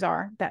how things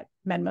are that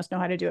men must know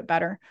how to do it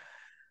better.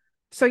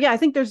 So yeah, I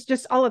think there's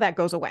just all of that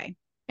goes away.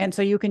 And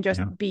so you can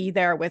just yeah, be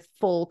there with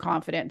full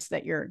confidence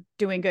that you're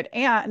doing good.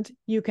 And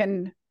you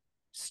can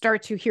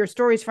start to hear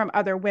stories from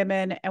other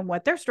women and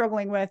what they're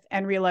struggling with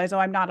and realize, oh,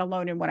 I'm not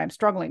alone in what I'm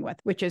struggling with,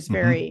 which is hmm,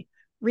 very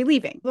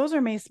relieving. Those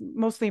are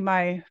mostly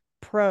my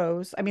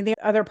pros. I mean, the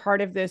other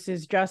part of this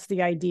is just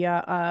the idea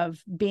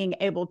of being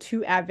able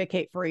to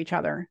advocate for each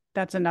other.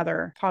 That's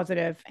another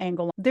positive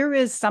angle. There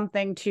is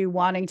something to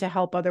wanting to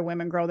help other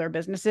women grow their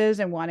businesses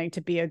and wanting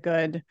to be a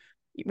good,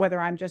 whether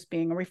I'm just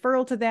being a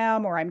referral to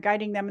them or I'm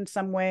guiding them in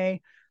some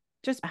way,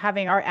 just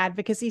having our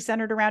advocacy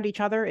centered around each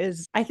other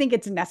is, I think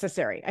it's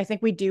necessary. I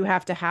think we do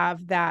have to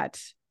have that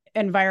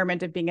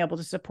environment of being able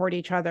to support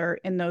each other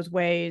in those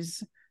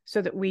ways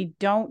so that we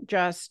don't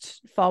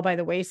just fall by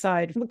the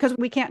wayside because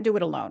we can't do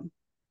it alone.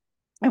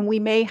 And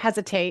women may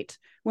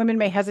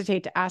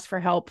hesitate to ask for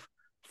help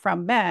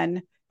from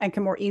men and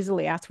can more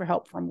easily ask for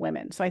help from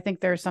women. So I think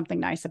there's something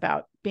nice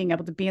about being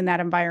able to be in that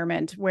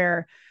environment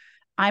where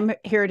I'm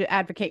here to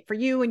advocate for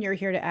you and you're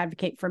here to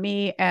advocate for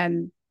me.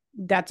 And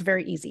that's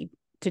very easy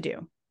to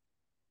do.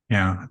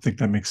 Yeah, I think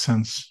that makes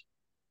sense.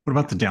 What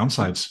about the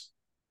downsides?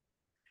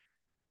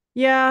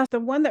 Yeah, the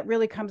one that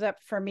really comes up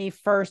for me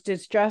first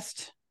is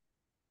just,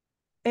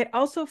 it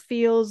also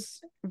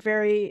feels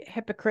very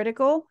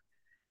hypocritical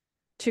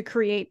to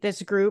create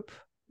this group,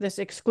 this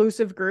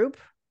exclusive group,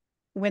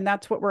 when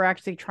that's what we're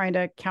actually trying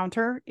to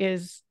counter,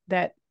 is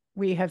that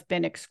we have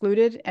been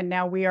excluded and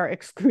now we are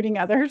excluding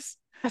others.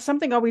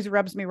 Something always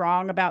rubs me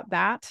wrong about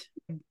that,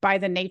 by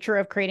the nature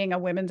of creating a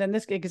women's, and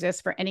this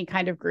exists for any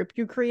kind of group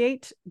you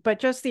create, but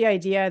just the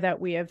idea that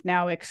we have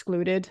now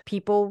excluded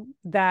people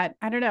that,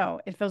 I don't know,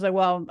 it feels like,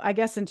 well, I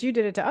guess since you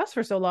did it to us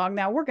for so long,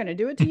 now we're going to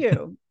do it to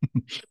you.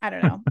 I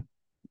don't know.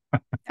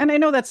 And I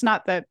know that's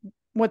not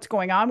what's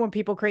going on when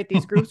people create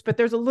these groups, but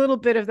there's a little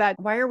bit of that.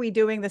 Why are we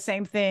doing the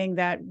same thing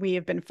that we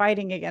have been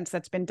fighting against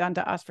that's been done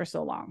to us for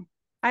so long?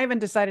 I haven't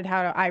decided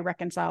how I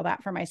reconcile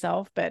that for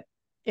myself, but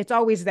it's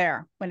always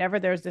there. Whenever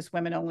there's this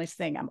women only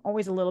thing, I'm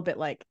always a little bit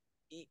like,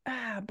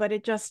 but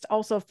it just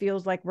also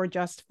feels like we're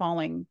just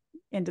falling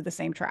into the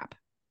same trap.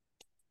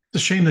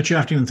 It's a shame that you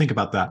have to even think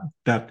about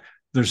that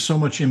there's so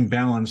much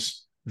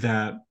imbalance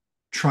that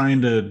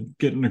trying to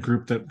get in a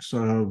group that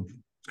sort of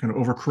kind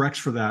of overcorrects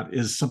for that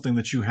is something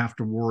that you have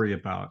to worry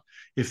about.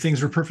 If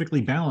things are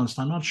perfectly balanced,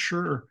 I'm not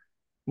sure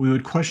we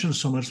would question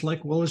so much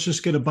like, well, let's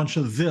just get a bunch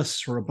of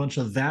this or a bunch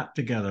of that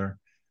together.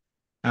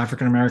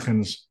 African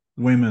Americans,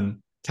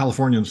 women,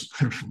 Californians.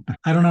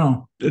 I don't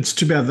know. It's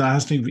too bad that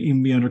has to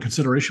even be under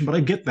consideration, but I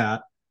get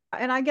that.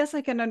 And I guess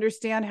I can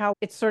understand how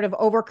it's sort of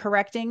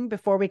overcorrecting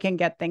before we can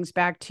get things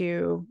back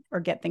to,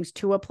 or get things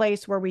to a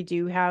place where we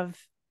do have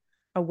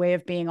a way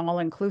of being all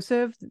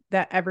inclusive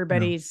that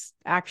everybody's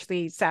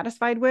actually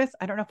satisfied with.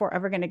 I don't know if we're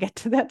ever going to get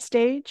to that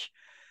stage.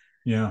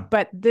 Yeah.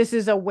 But this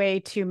is a way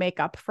to make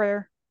up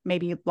for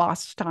maybe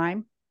lost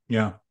time.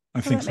 Yeah,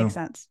 I think that so. Makes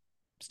sense.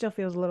 Still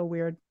feels a little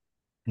weird.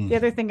 The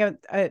other thing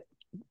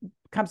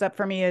comes up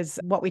for me is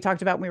what we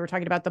talked about when we were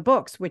talking about the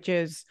books, which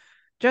is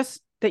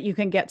just that you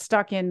can get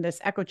stuck in this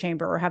echo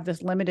chamber or have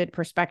this limited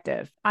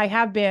perspective. I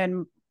have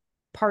been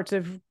parts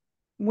of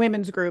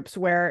women's groups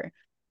where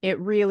it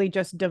really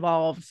just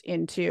devolves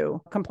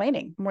into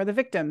complaining. We're the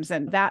victims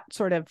and that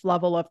sort of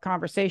level of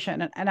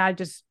conversation. And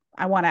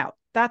I want out.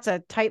 That's a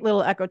tight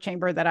little echo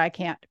chamber that I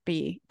can't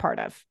be part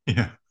of.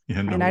 Yeah.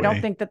 Yeah. No and way. I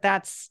don't think that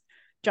that's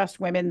just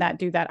women that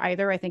do that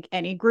either. I think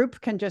any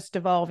group can just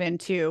devolve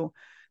into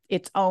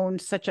its own,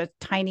 such a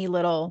tiny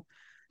little,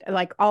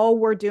 like all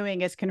we're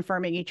doing is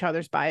confirming each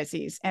other's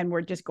biases. And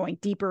we're just going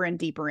deeper and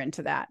deeper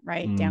into that,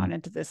 right? Down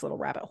into this little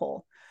rabbit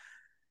hole.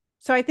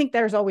 So I think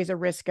there's always a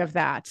risk of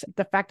that.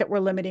 The fact that we're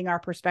limiting our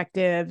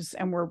perspectives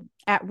and we're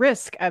at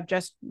risk of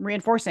just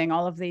reinforcing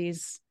all of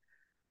these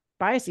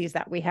biases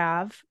that we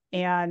have.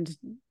 And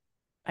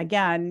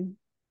again,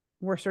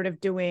 we're sort of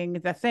doing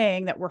the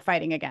thing that we're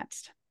fighting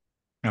against.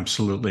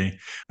 Absolutely.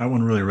 That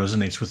one really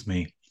resonates with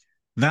me.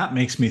 That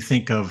makes me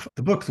think of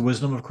the book, The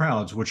Wisdom of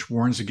Crowds, which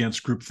warns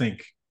against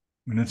groupthink.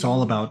 And it's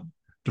all about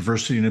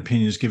diversity and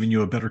opinions giving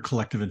you a better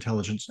collective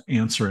intelligence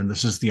answer. And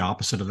this is the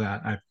opposite of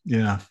that.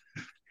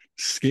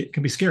 It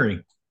can be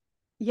scary.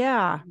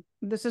 Yeah.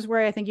 This is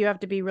where I think you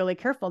have to be really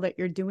careful that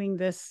you're doing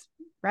this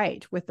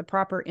right with the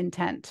proper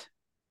intent.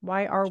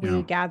 Why are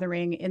we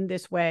gathering in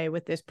this way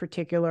with this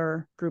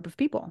particular group of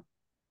people?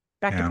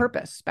 Back to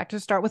purpose, back to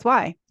start with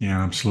why.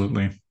 Yeah,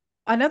 absolutely.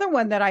 Another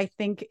one that I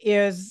think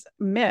is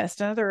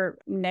missed, another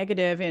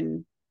negative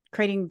in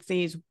creating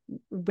these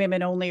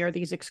women only or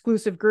these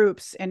exclusive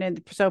groups.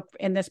 And so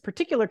in this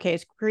particular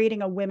case,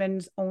 creating a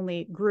women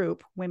only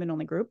group,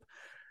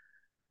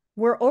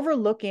 we're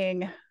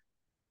overlooking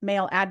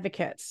male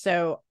advocates.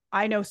 So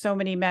I know so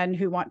many men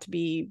who want to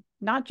be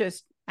not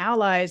just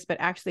allies, but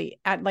actually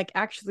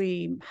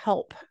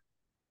help,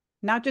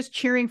 not just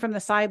cheering from the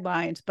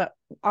sidelines, but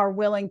are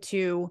willing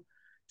to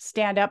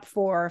stand up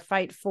for,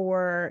 fight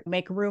for,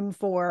 make room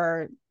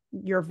for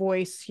your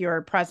voice,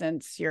 your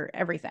presence, your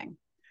everything.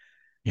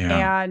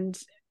 Yeah. And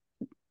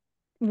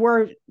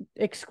we're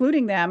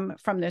excluding them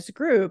from this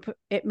group.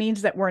 It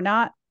means that we're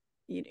not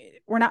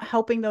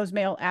helping those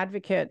male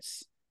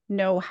advocates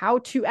know how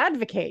to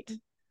advocate,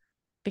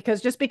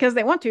 because just because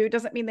they want to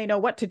doesn't mean they know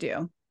what to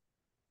do.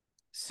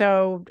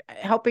 So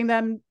helping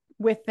them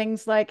with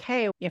things like,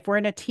 hey, if we're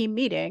in a team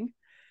meeting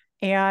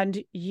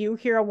and you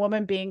hear a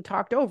woman being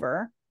talked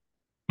over,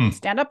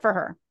 stand up for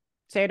her.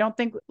 Say, I don't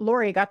think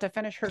Lori got to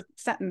finish her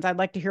sentence. I'd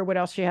like to hear what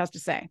else she has to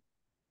say.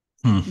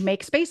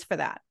 Make space for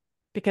that,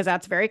 because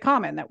that's very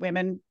common that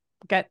women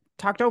get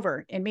talked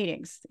over in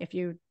meetings. If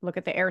you look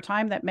at the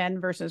airtime that men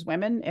versus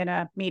women in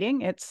a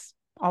meeting, it's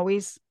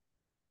always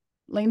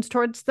leans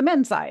towards the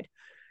men's side.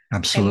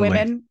 Absolutely. And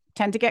women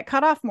tend to get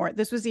cut off more.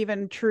 This was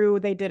even true.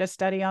 They did a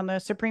study on the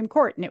Supreme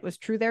Court and it was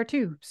true there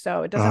too.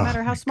 So it doesn't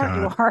matter how smart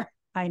you are.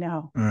 I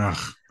know.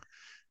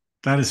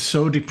 That is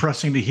so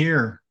depressing to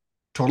hear.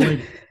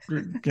 Totally.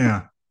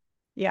 Yeah.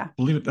 Yeah,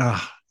 Believe it.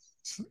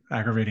 It's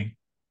aggravating.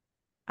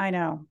 I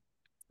know.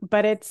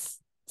 But it's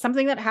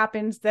something that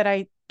happens that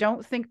I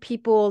don't think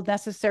people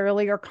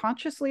necessarily are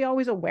consciously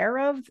always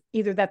aware of,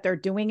 either that they're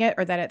doing it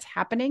or that it's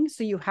happening.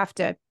 So you have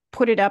to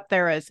put it up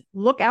there as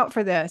look out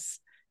for this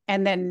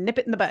and then nip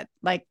it in the bud.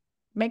 Like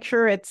make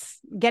sure it's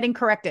getting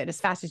corrected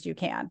as fast as you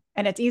can.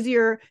 And it's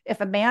easier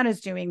if a man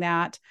is doing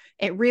that.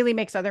 It really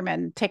makes other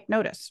men take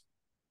notice.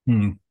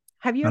 Hmm,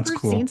 Have you that's ever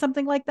seen cool.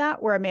 something like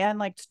that where a man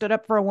like stood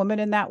up for a woman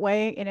in that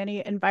way in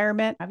any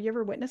environment? Have you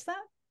ever witnessed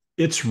that?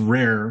 It's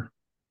rare.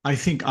 I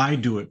think I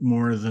do it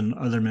more than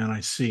other men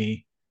I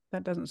see.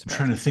 That doesn't I'm trying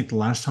surprise to me. think the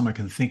last time I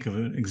can think of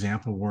an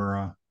example where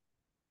a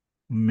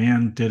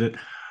man did it.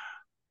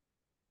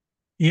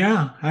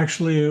 Yeah,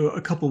 actually,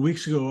 a few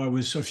weeks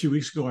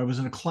ago, I was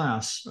in a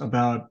class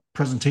about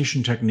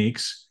presentation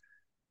techniques,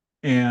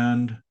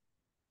 and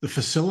the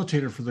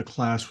facilitator for the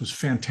class was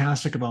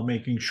fantastic about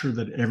making sure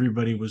that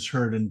everybody was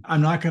heard. And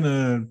I'm not going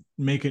to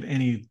make it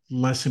any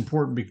less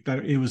important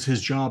because it was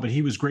his job, but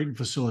he was great in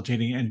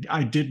facilitating. And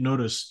I did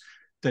notice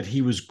that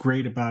he was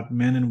great about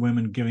men and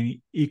women giving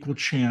equal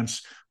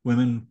chance.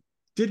 Women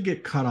did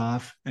get cut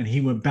off, and he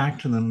went back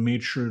to them,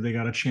 made sure they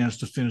got a chance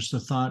to finish the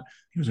thought.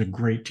 He was a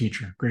great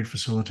teacher, great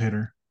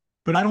facilitator.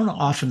 But I don't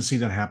often see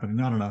that happening,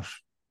 not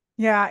enough.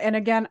 Yeah, and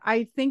again,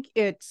 I think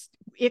it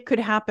could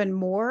happen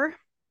more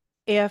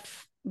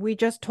if we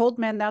just told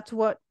men that's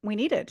what we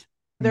needed.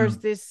 Yeah. There's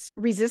this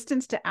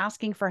resistance to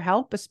asking for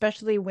help,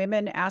 especially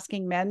women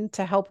asking men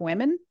to help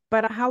women.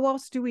 But how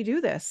else do we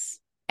do this?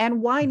 And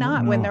why I don't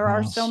not when know there how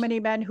are so else. many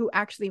men who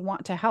actually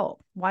want to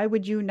help? Why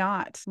would you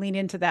not lean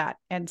into that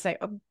and say,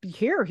 oh,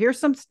 here's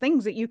some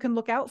things that you can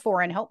look out for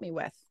and help me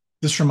with?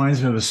 This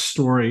reminds me of a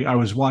story. I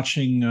was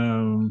watching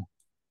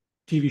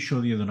TV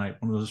show the other night,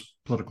 one of those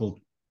political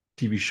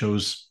TV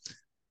shows.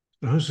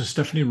 The host was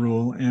Stephanie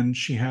Rule, and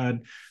she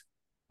had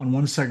on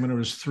one segment, it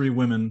was three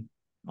women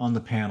on the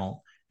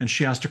panel. And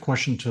she asked a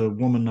question to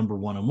woman number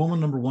one. And woman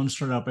number one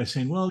started out by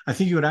saying, well, I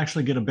think you would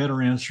actually get a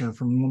better answer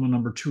from woman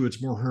number two.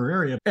 It's more her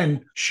area.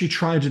 And she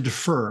tried to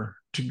defer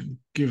to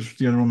give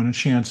the other woman a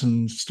chance.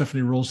 And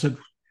Stephanie Rule said,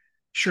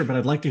 sure, but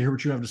I'd like to hear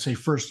what you have to say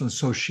first. And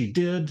so she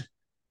did.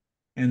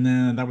 And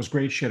then that was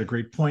great. She had a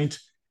great point.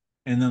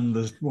 And then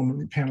the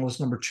woman panelist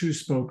number two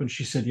spoke, and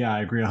she said, yeah,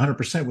 I agree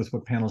 100% with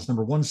what panelist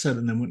number one said,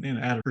 and then went and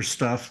added her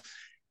stuff.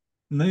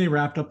 And then they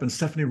wrapped up, and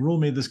Stephanie Rule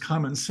made this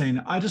comment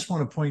saying, I just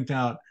want to point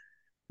out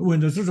when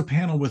there's a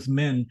panel with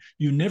men,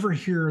 you never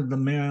hear the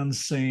man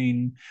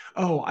saying,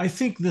 oh, I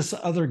think this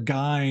other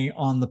guy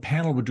on the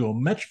panel would do a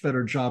much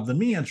better job than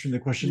me answering the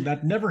question.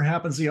 That never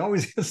happens. He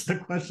always gets the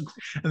question,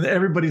 and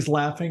everybody's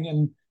laughing.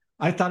 And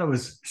I thought it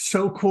was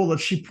so cool that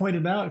she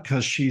pointed out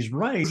because she's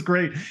right. It's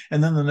great.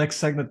 And then the next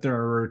segment, there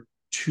are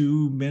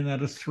two men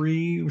out of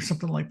three or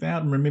something like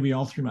that, or maybe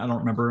all three. I don't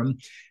remember them.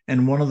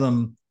 And one of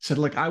them said,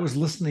 "Look, I was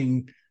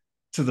listening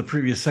to the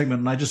previous segment,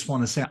 and I just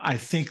want to say, I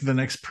think the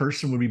next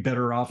person would be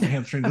better off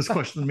answering this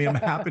question than me. I'm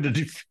happy to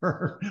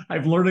defer.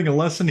 I'm learning a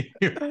lesson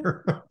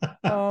here."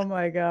 Oh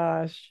my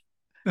gosh.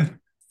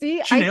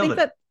 See, She I nailed think it.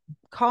 that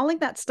calling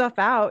that stuff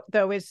out,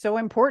 though, is so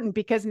important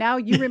because now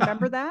you Yeah,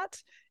 remember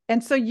that.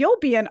 And so you'll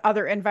be in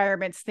other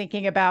environments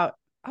thinking about,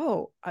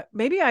 oh,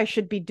 maybe I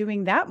should be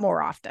doing that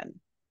more often.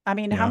 I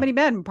mean, how yeah, many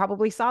men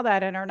probably saw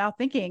that and are now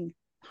thinking,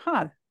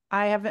 huh,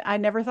 I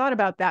never thought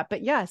about that.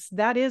 But yes,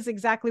 that is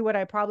exactly what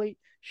I probably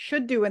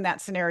should do in that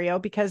scenario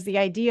because the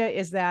idea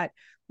is that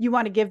you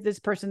want to give this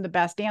person the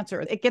best answer.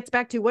 It gets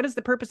back to what is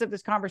the purpose of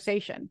this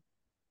conversation?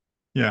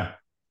 yeah.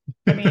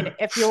 I mean,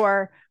 if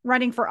you're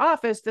running for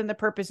office, then the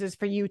purpose is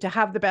for you to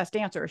have the best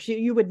answer.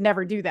 You would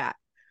never do that.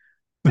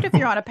 But if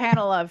you're on a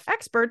panel of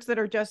experts that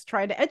are just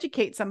trying to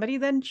educate somebody,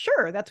 then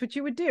sure, that's what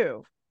you would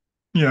do.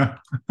 Yeah.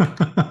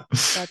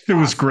 That's It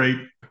was awesome. great.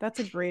 That's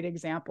a great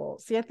example.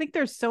 See, I think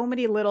there's so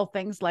many little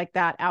things like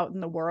that out in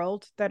the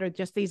world that are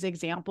just these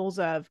examples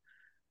of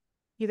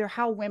either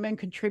how women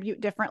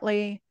contribute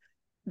differently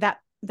that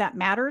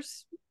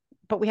matters,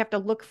 but we have to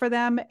look for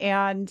them.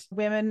 And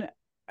women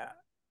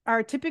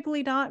are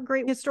typically not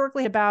great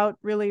historically about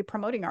really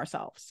promoting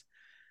ourselves.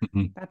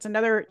 Mhm. That's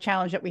another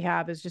challenge that we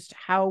have is just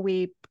how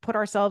we put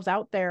ourselves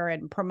out there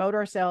and promote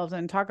ourselves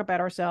and talk about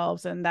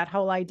ourselves. And that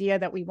whole idea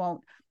that we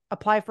won't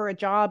apply for a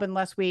job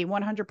unless we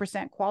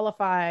 100%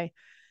 qualify,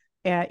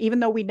 even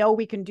though we know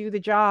we can do the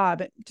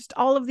job. Just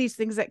all of these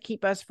things that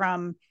keep us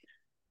from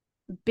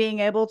being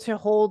able to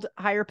hold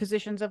higher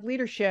positions of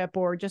leadership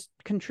or just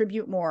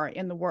contribute more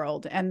in the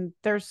world. And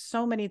there's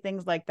so many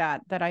things like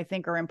that that I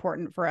think are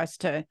important for us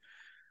to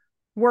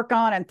work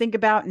on and think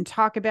about and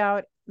talk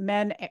about.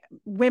 Men,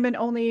 women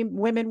only,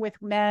 women with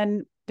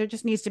men. There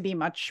just needs to be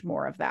much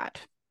more of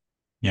that.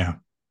 Yeah.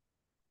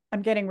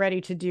 I'm getting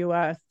ready to do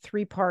a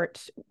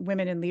 3-part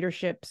women in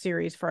leadership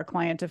series for a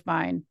client of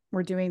mine.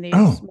 We're doing these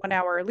Oh,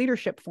 1-hour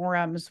leadership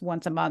forums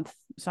once a month.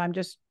 So I'm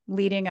just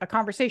leading a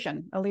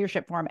conversation, a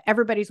leadership forum.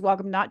 Everybody's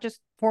welcome, not just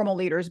formal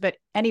leaders, but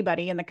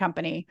anybody in the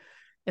company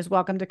is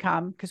welcome to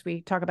come because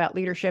we talk about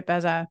leadership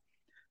as a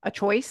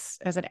choice,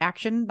 as an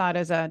action, not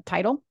as a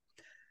title.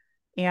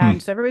 Hmm.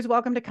 And so everybody's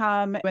welcome to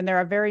come, and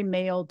they're a very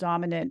male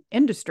dominant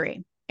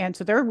industry. And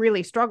so they're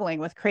really struggling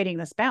with creating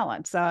this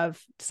balance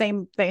of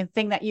same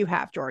thing that you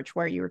have, George,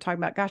 where you were talking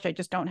about, gosh, I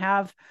just don't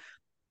have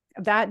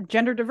that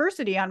gender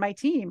diversity on my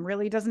team,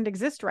 really doesn't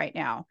exist right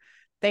now.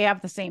 They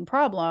have the same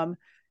problem,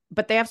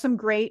 but they have some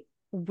great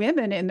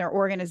women in their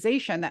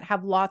organization that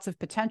have lots of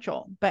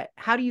potential. But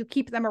how do you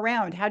keep them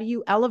around? How do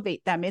you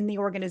elevate them in the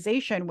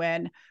organization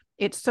when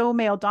it's so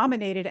male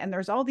dominated and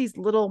there's all these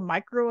little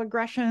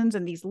microaggressions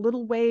and these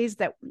little ways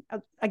that,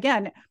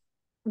 again,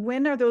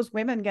 when are those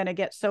women going to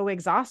get so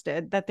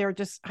exhausted that they're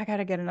just, I got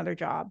to get another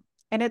job?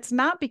 And it's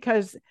not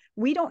because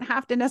we don't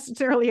have to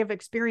necessarily have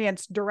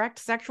experienced direct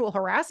sexual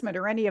harassment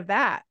or any of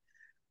that.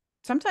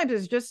 Sometimes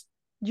it's just,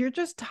 you're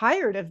just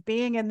tired of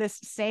being in this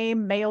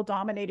same male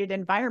dominated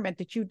environment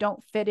that you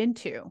don't fit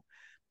into,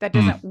 that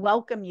doesn't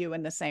welcome you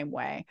in the same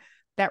way,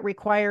 that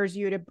requires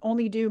you to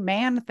only do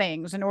man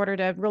things in order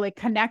to really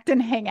connect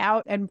and hang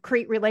out and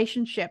create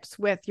relationships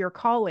with your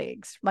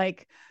colleagues,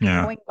 like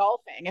Yeah. going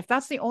golfing. If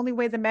that's the only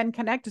way the men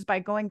connect is by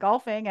going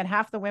golfing, and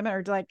half the women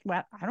are like,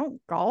 well, I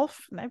don't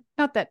golf.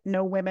 Not that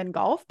no women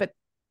golf, but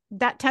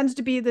that tends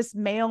to be this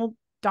male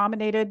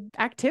dominated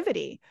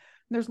activity.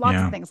 There's lots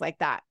of Yeah. things like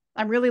that.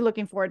 I'm really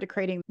looking forward to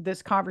creating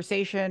this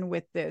conversation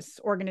with this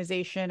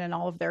organization and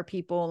all of their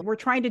people. We're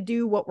trying to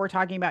do what we're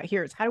talking about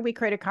here is how do we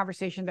create a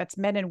conversation that's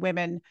men and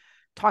women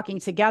talking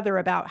together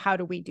about how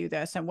do we do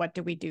this and what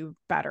do we do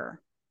better.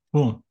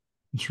 Cool.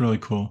 It's really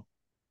cool.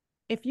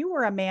 If you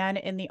were a man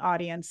in the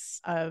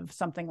audience of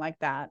something like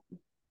that,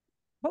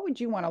 what would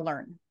you want to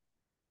learn?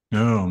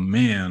 Oh,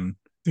 man.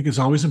 I think it's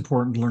always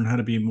important to learn how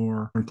to be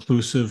more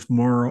inclusive,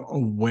 more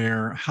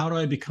aware. How do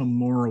I become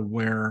more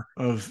aware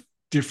of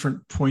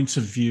different points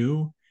of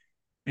view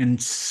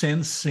and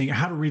sensing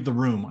how to read the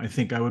room? I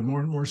think I would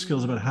more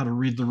skills about how to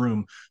read the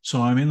room.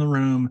 So I'm in the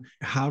room.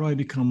 How do I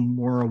become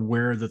more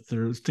aware that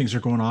there's things are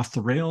going off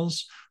the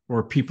rails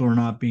or people are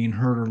not being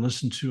heard or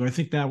listened to? I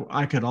think that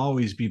I could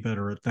always be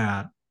better at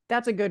that.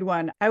 That's a good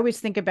one. I always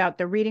think about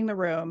the reading the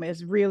room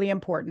is really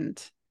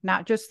important,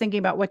 not just thinking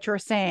about what you're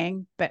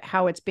saying, but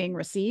how it's being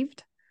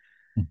received.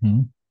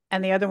 Mm-hmm.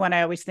 And the other one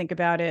I always think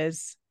about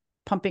is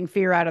pumping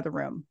fear out of the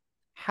room.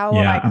 How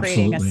am Yeah, I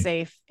creating a absolutely.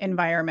 safe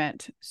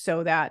environment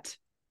so that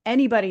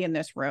anybody in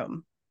this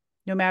room,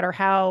 no matter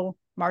how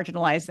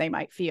marginalized they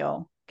might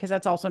feel, because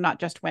that's also not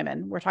just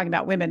women. We're talking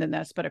about women in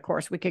this, but of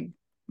course we could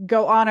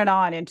go on and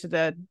on into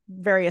the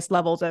various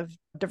levels of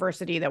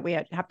diversity that we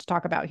have to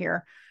talk about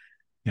here.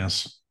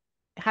 Yes.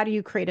 How do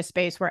you create a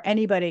space where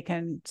anybody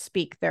can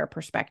speak their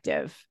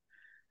perspective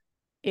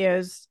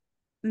is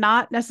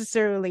not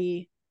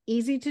necessarily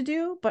easy to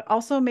do, but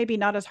also maybe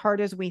not as hard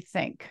as we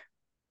think.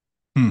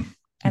 Hmm.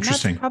 And that's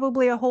Interesting.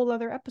 probably a whole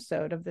other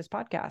episode of this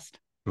podcast.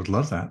 Would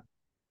love that.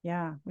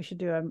 Yeah, we should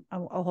do a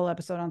whole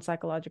episode on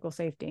psychological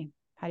safety.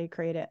 How do you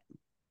create it?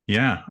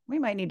 Yeah. We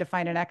might need to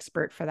find an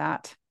expert for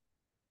that.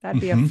 That'd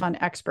be a Mm-hmm. fun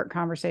expert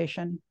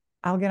conversation.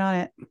 I'll get on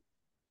it.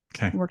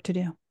 Okay. Work to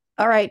do.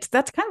 All right.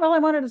 That's kind of all I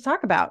wanted to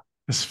talk about.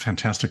 This is a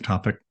fantastic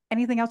topic.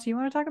 Anything else you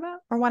want to talk about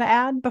or want to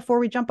add before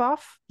we jump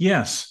off?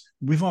 Yes,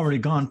 we've already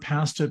gone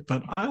past it,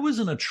 but I was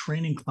in a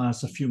training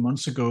class a few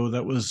months ago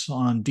that was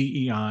on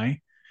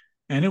DEI,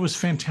 and it was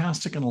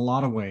fantastic in a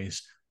lot of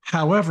ways.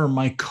 However,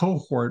 my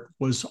cohort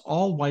was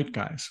all white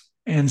guys,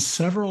 and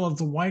several of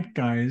the white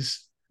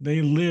guys,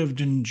 they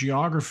lived in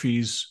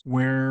geographies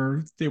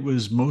where it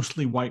was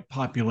mostly white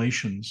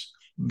populations.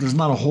 There's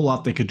not a whole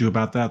lot they could do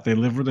about that. They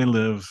live where they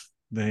live.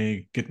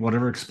 They get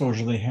whatever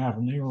exposure they have,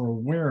 and they were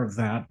aware of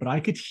that. But I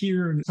could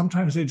hear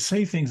sometimes they'd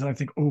say things, and I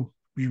think, oh,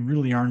 we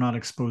really are not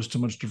exposed to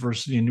much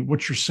diversity. And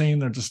what you're saying,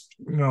 they're just,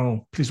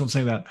 no, please don't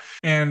say that.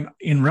 And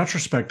in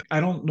retrospect, I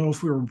don't know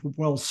if we were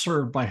well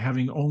served by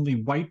having only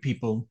white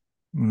people,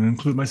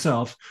 include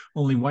myself,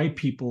 only white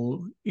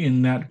people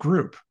in that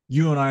group.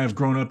 You and I have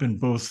grown up in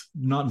both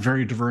not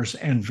very diverse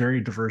and very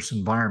diverse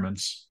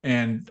environments.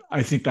 And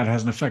I think that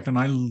has an effect. And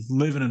I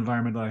live in an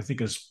environment that I think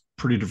is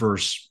pretty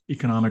diverse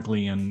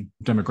economically and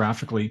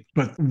demographically,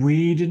 but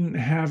we didn't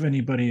have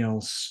anybody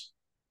else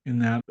in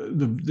that.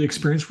 The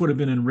experience would have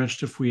been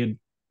enriched if we had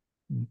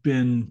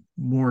been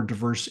more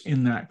diverse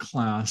in that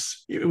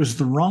class. It was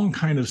the wrong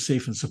kind of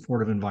safe and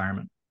supportive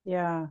environment.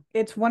 Yeah,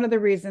 it's one of the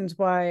reasons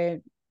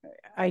why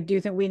I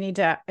do think we need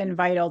to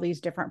invite all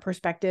these different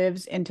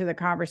perspectives into the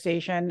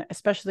conversation,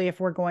 especially if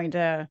we're going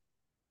to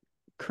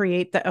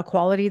create the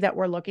equality that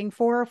we're looking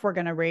for. If we're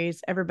going to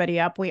raise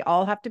everybody up, we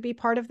all have to be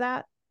part of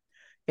that.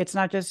 It's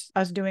not just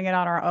us doing it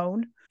on our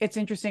own. It's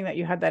interesting that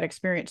you had that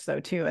experience though,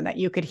 too, and that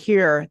you could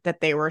hear that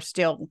they were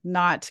still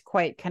not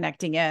quite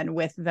connecting in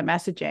with the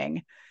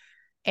messaging.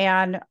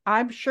 And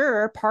I'm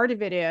sure part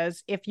of it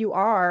is if you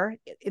are,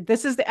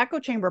 this is the echo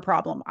chamber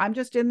problem. I'm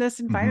just in this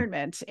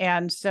environment. Mm-hmm.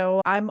 And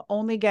so I'm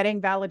only getting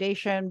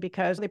validation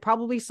because they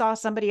probably saw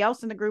somebody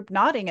else in the group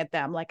nodding at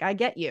them, like, I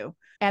get you.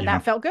 And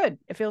that felt good.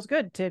 It feels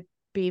good to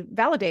be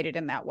validated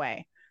in that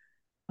way.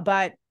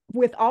 But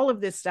with all of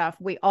this stuff,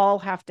 we all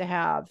have to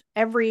have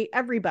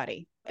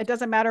everybody. It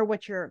doesn't matter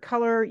what your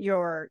color,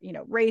 your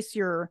race,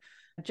 your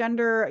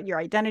gender, your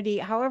identity,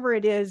 however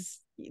it is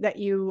that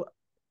you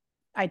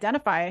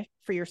identify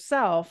for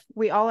yourself,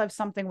 we all have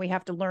something we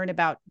have to learn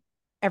about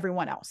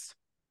everyone else.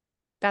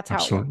 That's how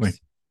it Absolutely. works.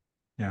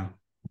 Yeah.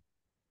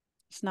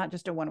 It's not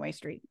just a one-way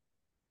street.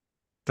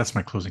 That's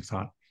my closing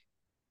thought.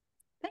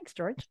 Thanks,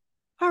 George.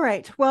 All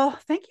right. Well,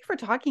 thank you for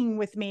talking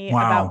with me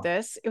Wow. about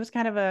this. It was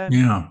kind of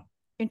Yeah.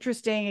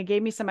 interesting. It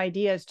gave me some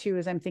ideas too,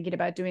 as I'm thinking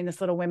about doing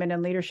this little women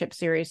in leadership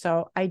series.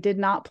 So I did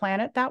not plan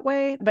it that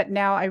way, but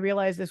now I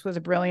realize this was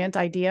a brilliant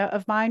idea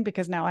of mine,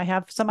 because now I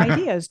have some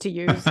ideas to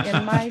use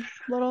in my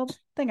little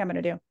thing I'm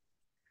going to do.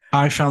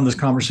 I found this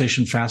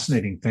conversation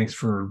fascinating. Thanks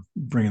for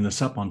bringing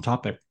this up on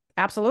topic.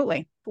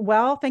 Absolutely.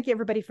 Well, thank you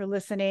everybody for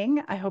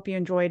listening. I hope you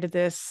enjoyed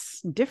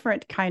this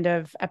different kind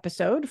of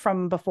episode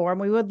from before. And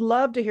we would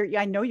love to hear you.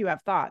 I know you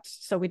have thoughts,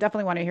 so we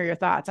definitely want to hear your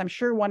thoughts. I'm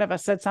sure one of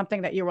us said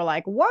something that you were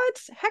like,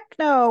 what? Heck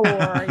no,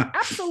 or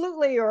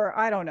absolutely, or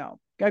I don't know,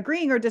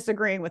 agreeing or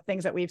disagreeing with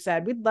things that we've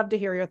said. We'd love to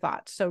hear your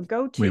thoughts. So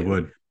go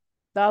to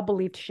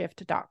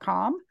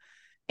thebeliefedshift.com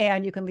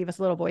and you can leave us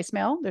a little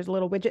voicemail. There's a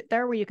little widget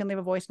there where you can leave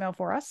a voicemail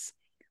for us.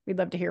 We'd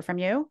love to hear from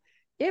you.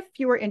 If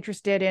you are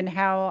interested in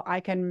how I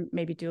can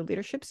maybe do a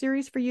leadership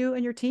series for you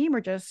and your team,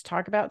 or just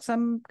talk about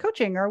some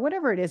coaching or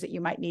whatever it is that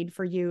you might need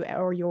for you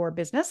or your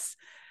business,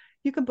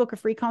 you can book a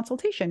free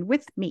consultation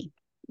with me.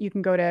 You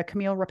can go to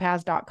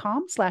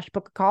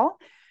CamilleRapaz.com/book-a-call,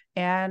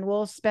 and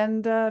we'll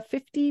spend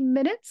 50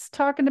 minutes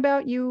talking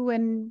about you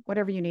and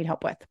whatever you need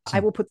help with.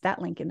 I will put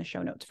that link in the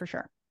show notes for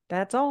sure.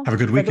 That's all. Have a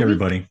good week,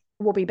 everybody.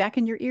 We'll be back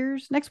in your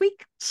ears next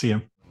week. See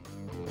you.